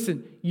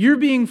 Listen, you're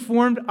being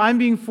formed, I'm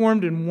being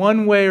formed in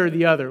one way or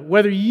the other.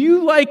 Whether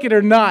you like it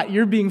or not,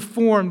 you're being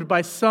formed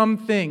by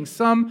something,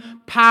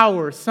 some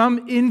power,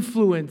 some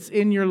influence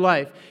in your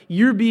life.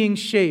 You're being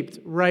shaped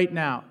right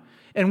now.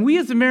 And we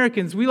as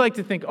Americans, we like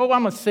to think, oh,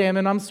 I'm a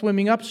salmon, I'm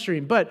swimming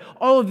upstream. But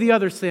all of the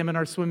other salmon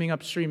are swimming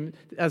upstream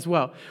as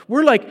well.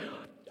 We're like,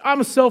 I'm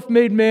a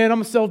self-made man,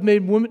 I'm a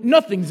self-made woman,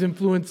 nothing's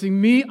influencing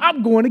me,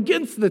 I'm going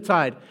against the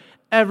tide.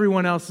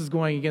 Everyone else is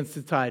going against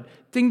the tide.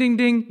 Ding, ding,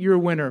 ding, you're a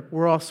winner.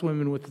 We're all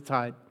swimming with the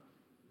tide.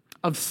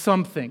 Of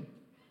something,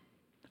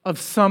 of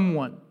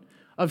someone,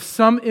 of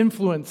some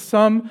influence,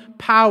 some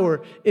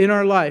power in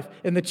our life.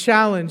 And the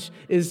challenge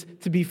is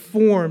to be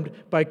formed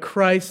by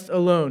Christ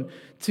alone.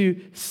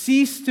 To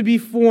cease to be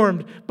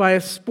formed by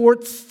a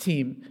sports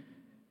team.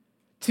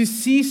 To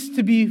cease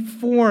to be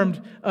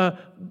formed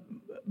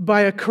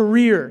by a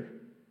career.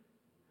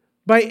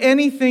 By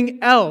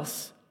anything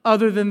else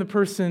other than the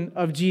person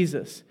of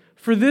Jesus.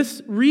 For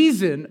this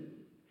reason,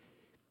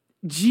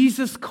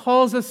 Jesus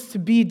calls us to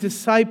be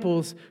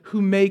disciples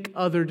who make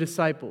other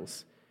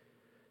disciples.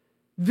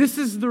 This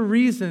is the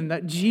reason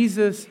that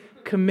Jesus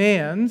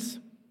commands,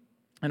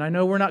 and I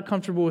know we're not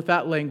comfortable with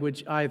that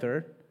language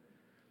either.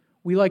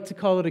 We like to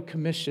call it a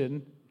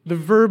commission. The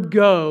verb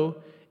go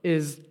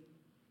is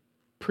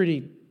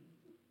pretty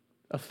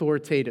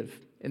authoritative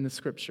in the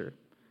Scripture.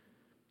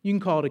 You can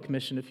call it a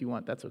commission if you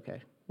want, that's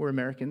okay. We're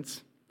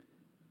Americans.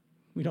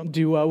 We don't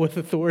do well with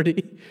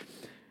authority.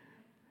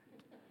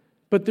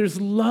 But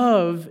there's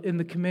love in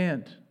the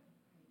command.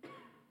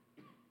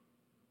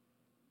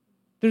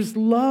 There's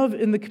love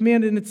in the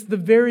command, and it's the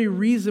very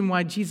reason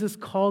why Jesus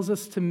calls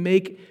us to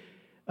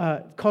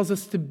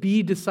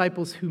be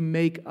disciples who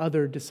make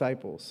other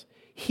disciples.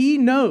 He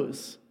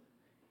knows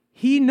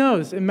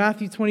in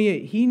Matthew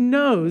 28, he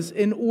knows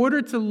in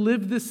order to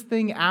live this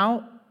thing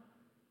out,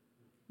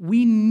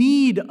 we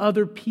need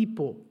other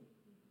people.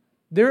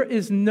 There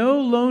is no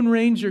Lone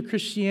Ranger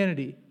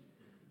Christianity.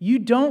 You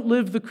don't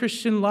live the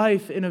Christian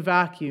life in a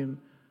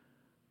vacuum.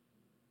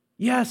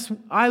 Yes,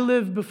 I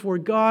live before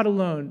God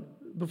alone,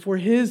 before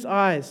His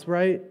eyes,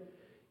 right?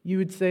 You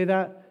would say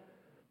that.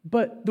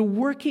 But the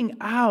working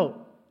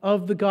out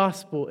of the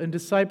gospel and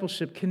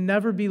discipleship can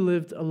never be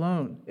lived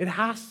alone. It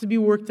has to be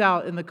worked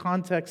out in the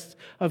context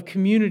of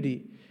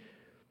community.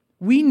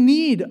 We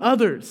need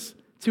others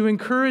to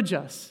encourage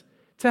us,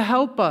 to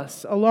help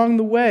us along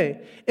the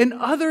way. And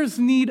others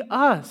need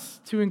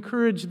us to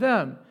encourage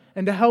them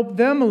and to help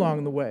them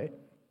along the way.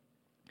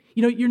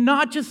 You know, you're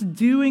not just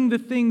doing the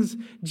things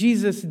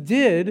Jesus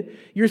did,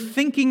 you're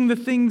thinking the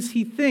things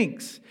He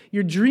thinks.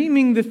 You're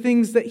dreaming the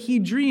things that He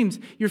dreams.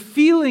 You're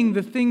feeling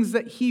the things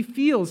that He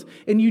feels.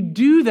 And you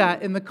do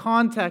that in the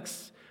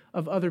context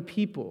of other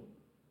people.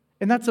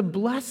 And that's a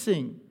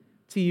blessing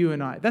to you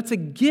and I. That's a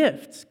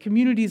gift.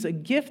 Community is a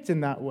gift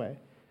in that way.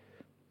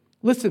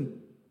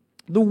 Listen,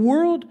 the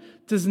world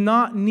does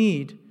not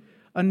need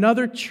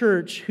another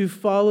church who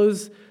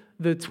follows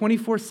the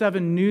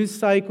 24/7 news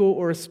cycle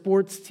or a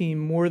sports team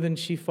more than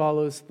she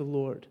follows the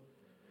Lord.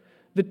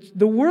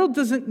 The world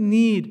doesn't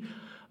need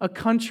a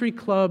country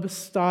club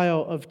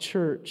style of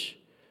church.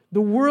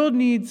 The world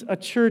needs a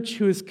church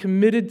who is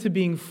committed to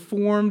being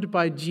formed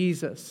by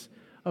Jesus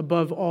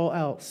above all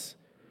else,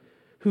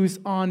 who's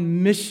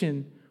on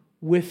mission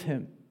with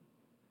Him.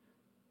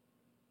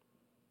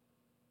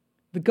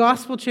 The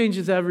gospel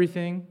changes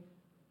everything.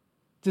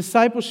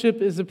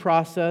 Discipleship is a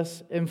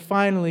process. And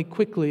finally,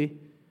 quickly,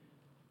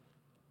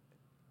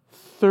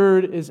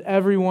 third is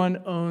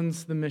everyone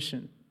owns the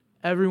mission.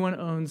 Everyone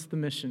owns the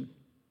mission.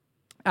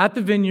 At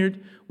the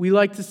Vineyard, we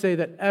like to say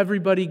that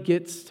everybody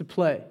gets to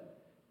play.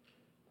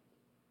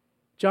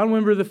 John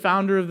Wimber, the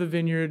founder of the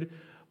Vineyard,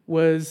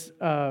 was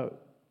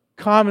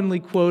commonly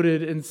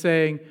quoted in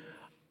saying,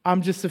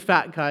 "I'm just a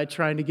fat guy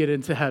trying to get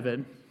into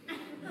heaven."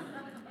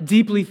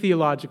 Deeply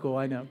theological,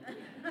 I know.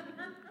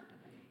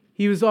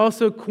 He was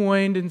also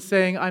coined in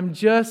saying, "I'm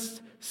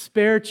just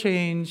spare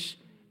change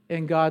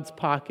in God's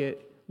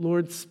pocket.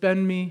 Lord,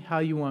 spend me how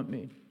you want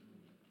me."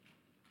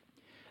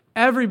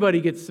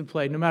 Everybody gets to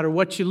play, no matter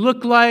what you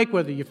look like,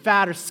 whether you're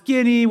fat or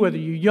skinny, whether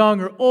you're young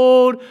or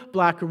old,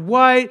 black or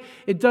white.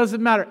 It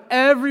doesn't matter.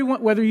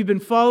 Everyone, whether you've been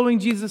following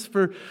Jesus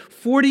for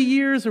 40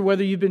 years or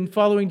whether you've been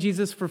following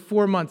Jesus for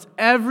 4 months,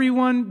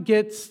 everyone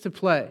gets to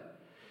play.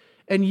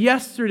 And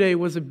yesterday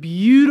was a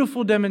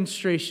beautiful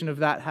demonstration of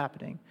that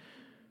happening.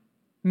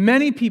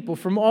 Many people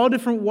from all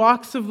different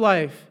walks of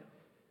life,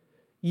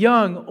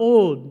 young,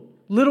 old,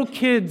 little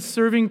kids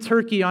serving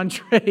turkey on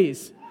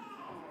trays,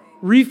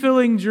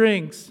 refilling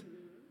drinks,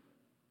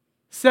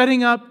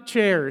 setting up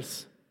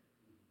chairs.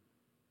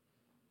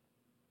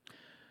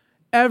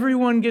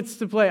 Everyone gets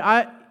to play.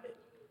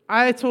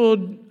 I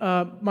told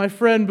my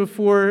friend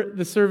before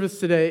the service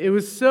today, it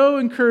was so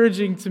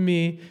encouraging to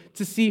me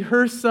to see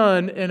her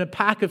son and a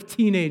pack of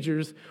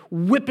teenagers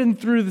whipping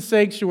through the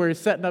sanctuary,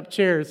 setting up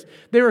chairs.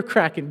 They were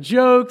cracking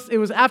jokes. It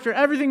was after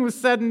everything was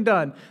said and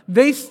done.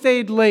 They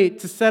stayed late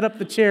to set up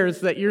the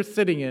chairs that you're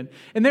sitting in.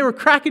 And they were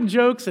cracking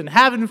jokes and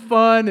having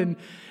fun. And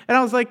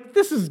I was like,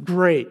 this is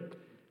great.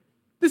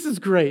 This is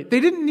great. They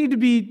didn't need to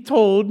be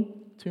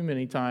told too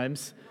many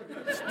times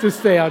to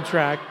stay on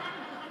track.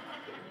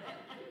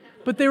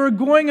 But they were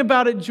going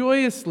about it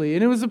joyously,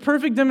 and it was a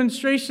perfect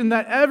demonstration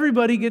that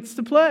everybody gets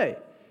to play.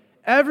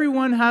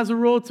 Everyone has a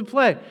role to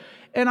play.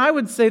 And I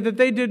would say that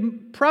they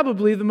did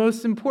probably the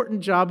most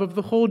important job of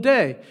the whole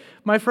day.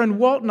 My friend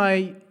Walt and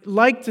I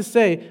like to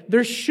say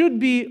there should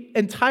be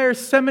entire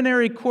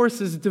seminary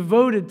courses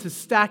devoted to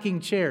stacking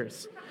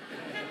chairs.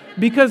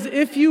 Because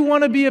if you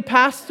want to be a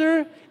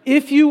pastor,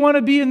 if you want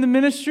to be in the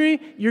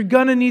ministry, you're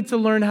going to need to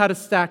learn how to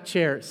stack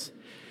chairs.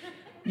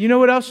 You know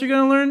what else you're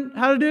going to learn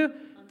how to do?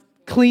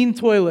 Clean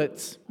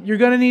toilets. You're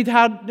going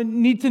to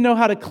need to know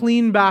how to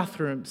clean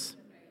bathrooms.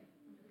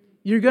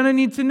 You're going to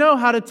need to know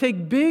how to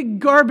take big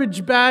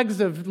garbage bags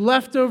of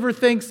leftover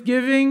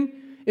Thanksgiving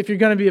if you're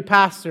going to be a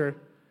pastor.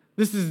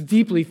 This is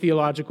deeply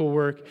theological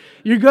work.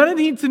 You're going to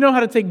need to know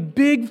how to take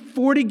big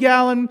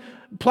 40-gallon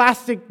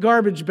plastic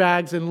garbage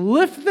bags and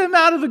lift them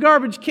out of the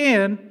garbage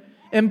can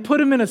and put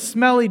them in a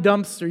smelly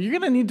dumpster. You're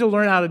going to need to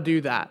learn how to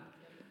do that.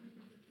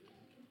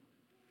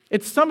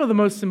 It's some of the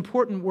most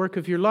important work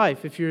of your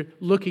life if you're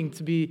looking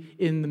to be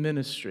in the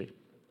ministry.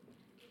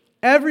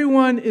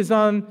 Everyone is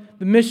on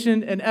the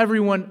mission and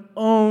everyone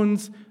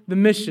owns the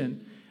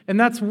mission. And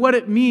that's what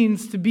it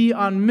means to be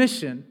on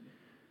mission.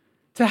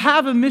 To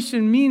have a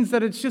mission means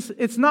that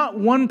it's not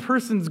one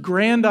person's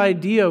grand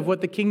idea of what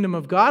the kingdom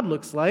of God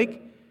looks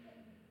like.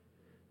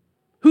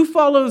 Who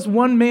follows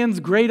one man's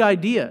great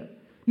idea?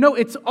 No,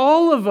 it's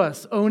all of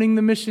us owning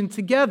the mission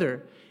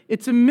together.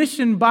 It's a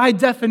mission by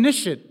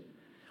definition.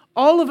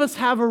 All of us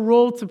have a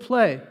role to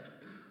play.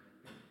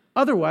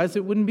 Otherwise,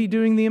 it wouldn't be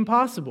doing the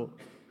impossible.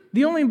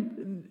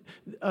 The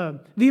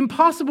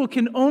impossible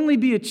can only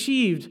be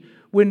achieved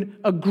when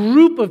a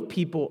group of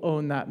people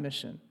own that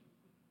mission.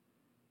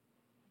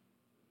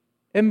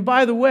 And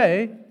by the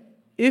way,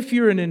 if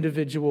you're an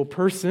individual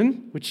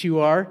person, which you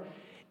are,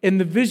 and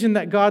the vision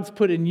that God's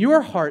put in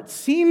your heart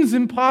seems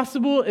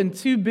impossible and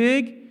too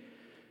big,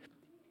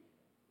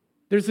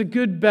 there's a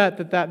good bet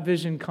that that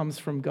vision comes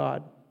from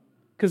God.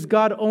 Because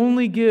God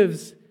only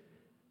gives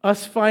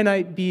us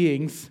finite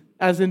beings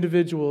as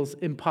individuals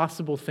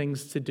impossible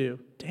things to do.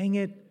 Dang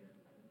it.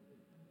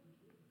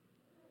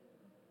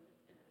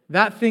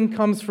 That thing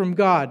comes from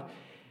God.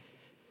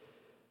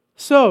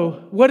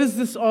 So, what does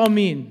this all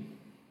mean?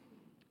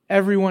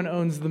 Everyone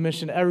owns the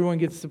mission. Everyone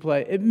gets to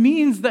play. It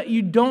means that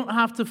you don't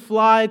have to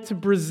fly to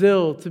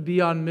Brazil to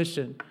be on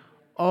mission.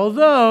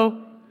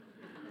 Although,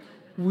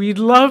 we'd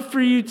love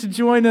for you to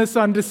join us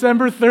on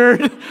December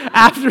 3rd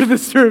after the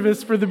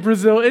service for the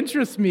Brazil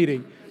Interest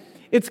Meeting.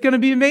 It's going to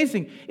be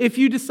amazing. If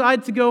you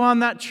decide to go on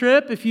that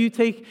trip, if you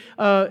take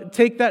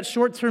that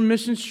short-term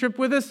missions trip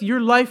with us, your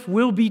life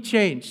will be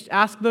changed.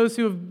 Ask those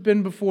who have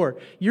been before.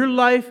 Your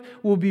life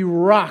will be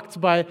rocked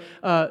by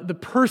the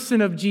person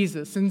of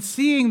Jesus and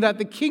seeing that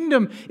the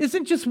kingdom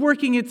isn't just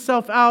working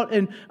itself out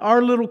in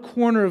our little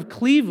corner of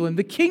Cleveland.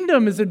 The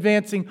kingdom is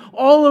advancing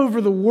all over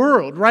the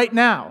world right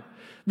now.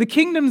 The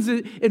kingdom's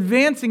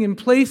advancing in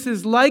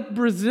places like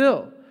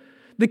Brazil.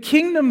 The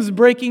kingdom's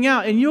breaking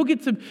out, and you'll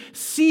get to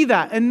see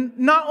that. And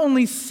not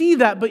only see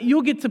that, but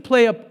you'll get to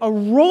play a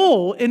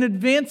role in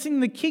advancing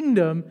the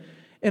kingdom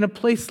in a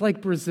place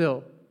like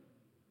Brazil.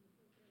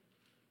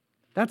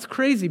 That's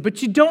crazy,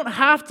 but you don't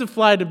have to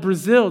fly to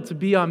Brazil to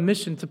be on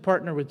mission to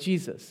partner with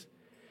Jesus.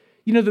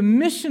 You know, the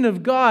mission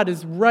of God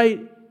is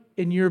right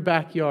in your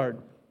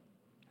backyard.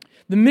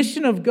 The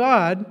mission of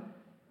God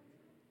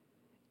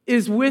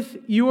is with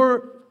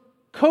your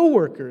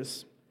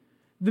coworkers.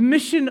 The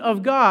mission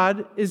of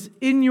God is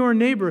in your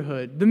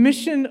neighborhood. The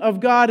mission of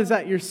God is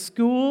at your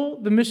school.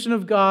 The mission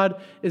of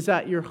God is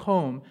at your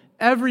home.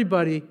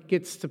 Everybody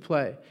gets to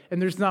play. And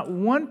there's not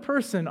one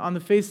person on the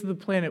face of the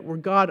planet where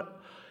God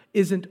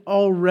isn't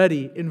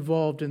already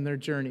involved in their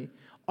journey.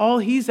 All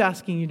He's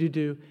asking you to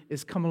do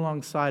is come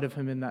alongside of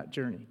Him in that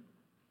journey.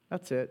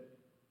 That's it.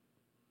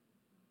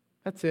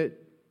 That's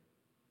it.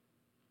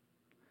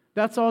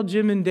 That's all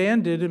Jim and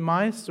Dan did in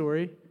my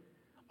story.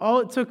 All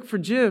it took for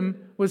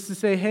Jim was to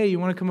say, hey, you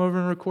want to come over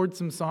and record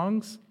some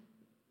songs?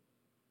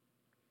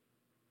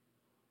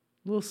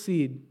 Little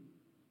seed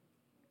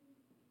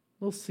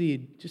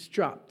just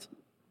dropped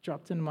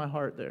into my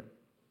heart there.